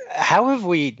 And how have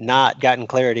we not gotten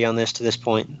clarity on this to this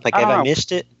point? Like, have I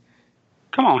missed it?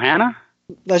 Come on, Hannah.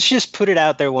 Let's just put it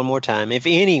out there one more time. If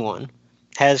anyone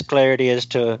has clarity as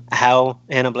to how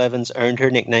Hannah Blevins earned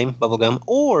her nickname, Bubblegum,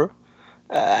 or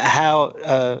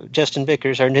how Justin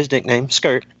Vickers earned his nickname,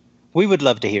 Skirt, we would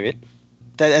love to hear it.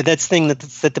 That's the thing that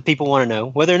the people want to know.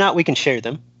 Whether or not we can share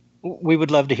them, we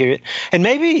would love to hear it. And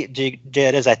maybe,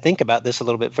 Jed, as I think about this a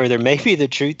little bit further, maybe the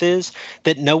truth is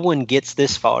that no one gets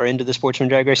this far into the Sportsman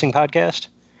Drag Racing podcast,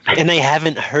 and they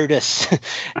haven't heard us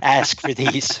ask for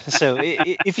these. So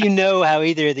if you know how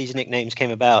either of these nicknames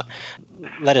came about,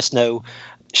 let us know.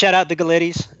 Shout out the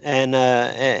Galittis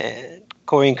and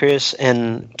Corey and Chris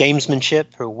and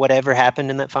gamesmanship or whatever happened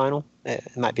in that final. It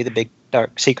might be the big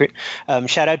dark secret.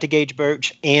 Shout out to Gage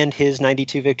Birch and his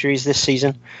 92 victories this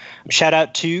season. Shout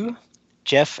out to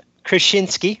Jeff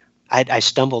Krasinski. I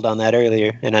stumbled on that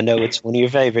earlier, and I know it's one of your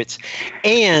favorites.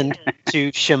 And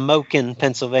to Shamokin,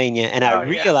 Pennsylvania. And I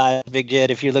realized, Big Jed,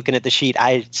 if you're looking at the sheet,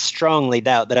 I strongly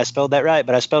doubt that I spelled that right,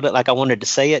 but I spelled it like I wanted to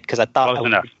say it because I thought I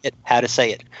would forget how to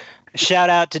say it. Shout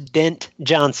out to Dent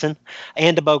Johnson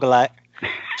and to Bogalak.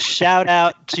 Shout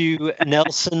out to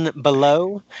Nelson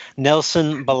Belot,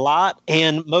 Nelson Belot,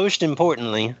 and most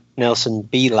importantly, Nelson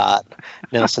Belot.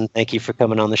 Nelson, thank you for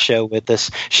coming on the show with us.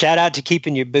 Shout out to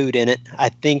keeping your boot in it. I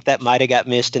think that might have got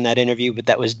missed in that interview, but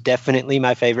that was definitely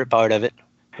my favorite part of it.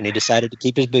 And he decided to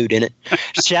keep his boot in it.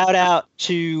 Shout out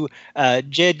to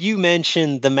Jed. You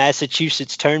mentioned the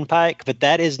Massachusetts Turnpike, but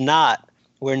that is not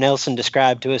where Nelson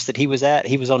described to us that he was at.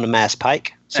 He was on the Mass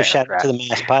Pike. So shout out to the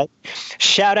Mass Pike.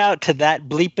 Shout out to that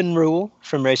bleeping rule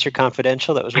from Racer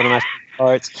Confidential. That was one of my favorite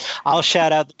parts. I'll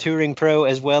shout out the Touring Pro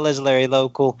as well as Larry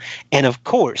Local. And of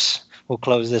course, we'll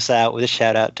close this out with a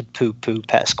shout out to Poo Poo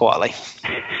Pasquale.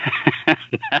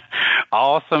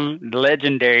 Awesome,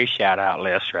 legendary shout out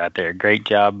list right there. Great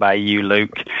job by you,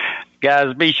 Luke.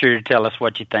 Guys, be sure to tell us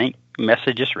what you think.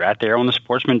 Message us right there on the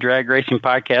Sportsman Drag Racing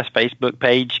Podcast Facebook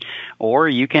page, or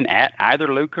you can at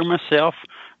either Luke or myself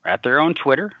right there on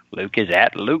Twitter. Luke is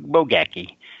at Luke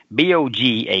Bogacki,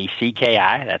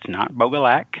 Bogacki. That's not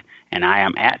Bogalak. And I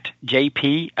am at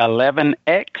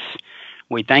JP11X.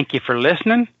 We thank you for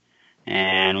listening,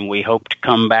 and we hope to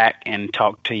come back and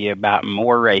talk to you about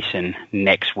more racing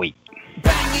next week.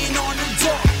 Banging on the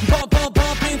door, bump, bump,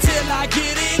 bump until I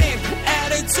get it in.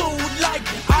 Attitude like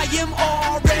I am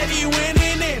already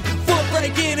winning in. Foot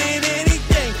breaking in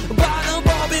anything. Bottom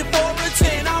ball before a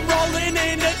 10. I'm rolling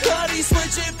in the cutty,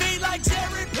 switching feet like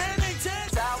Jared Pennington.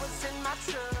 Towers in my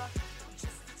truck,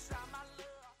 just to try my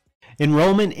luck.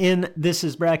 Enrollment in This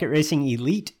Is Bracket Racing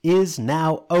Elite is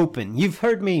now open. You've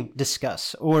heard me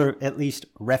discuss, or at least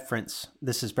reference,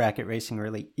 This Is Bracket Racing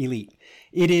Elite.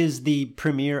 It is the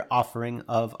premier offering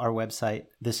of our website,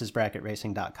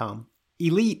 thisisbracketracing.com.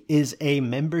 Elite is a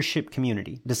membership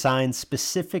community designed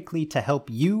specifically to help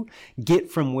you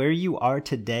get from where you are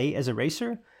today as a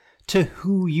racer to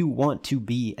who you want to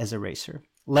be as a racer.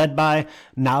 Led by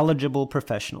knowledgeable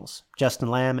professionals. Justin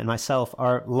Lamb and myself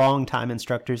are longtime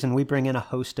instructors, and we bring in a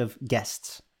host of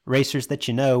guests, racers that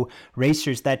you know,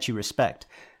 racers that you respect.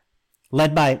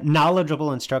 Led by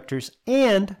knowledgeable instructors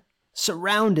and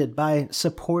surrounded by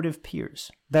supportive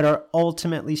peers that are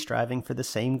ultimately striving for the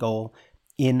same goal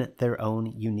in their own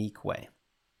unique way.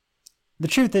 The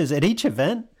truth is, at each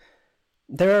event,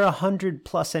 there are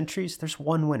 100+ entries. There's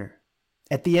one winner.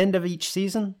 At the end of each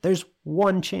season, there's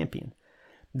one champion.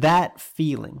 That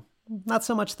feeling, not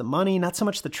so much the money, not so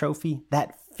much the trophy,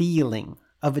 that feeling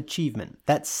of achievement,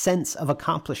 that sense of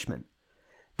accomplishment,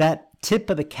 that tip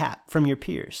of the cap from your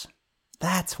peers,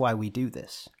 that's why we do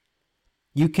this.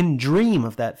 You can dream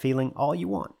of that feeling all you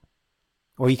want,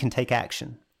 or you can take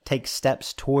action, take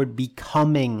steps toward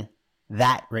becoming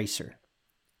that racer.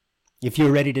 If you're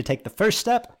ready to take the first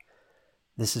step,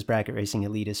 This Is Bracket Racing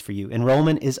Elite is for you.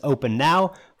 Enrollment is open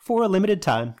now for a limited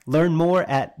time. Learn more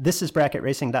at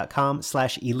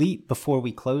thisisbracketracing.com/elite before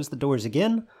we close the doors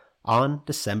again on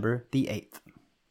December the 8th.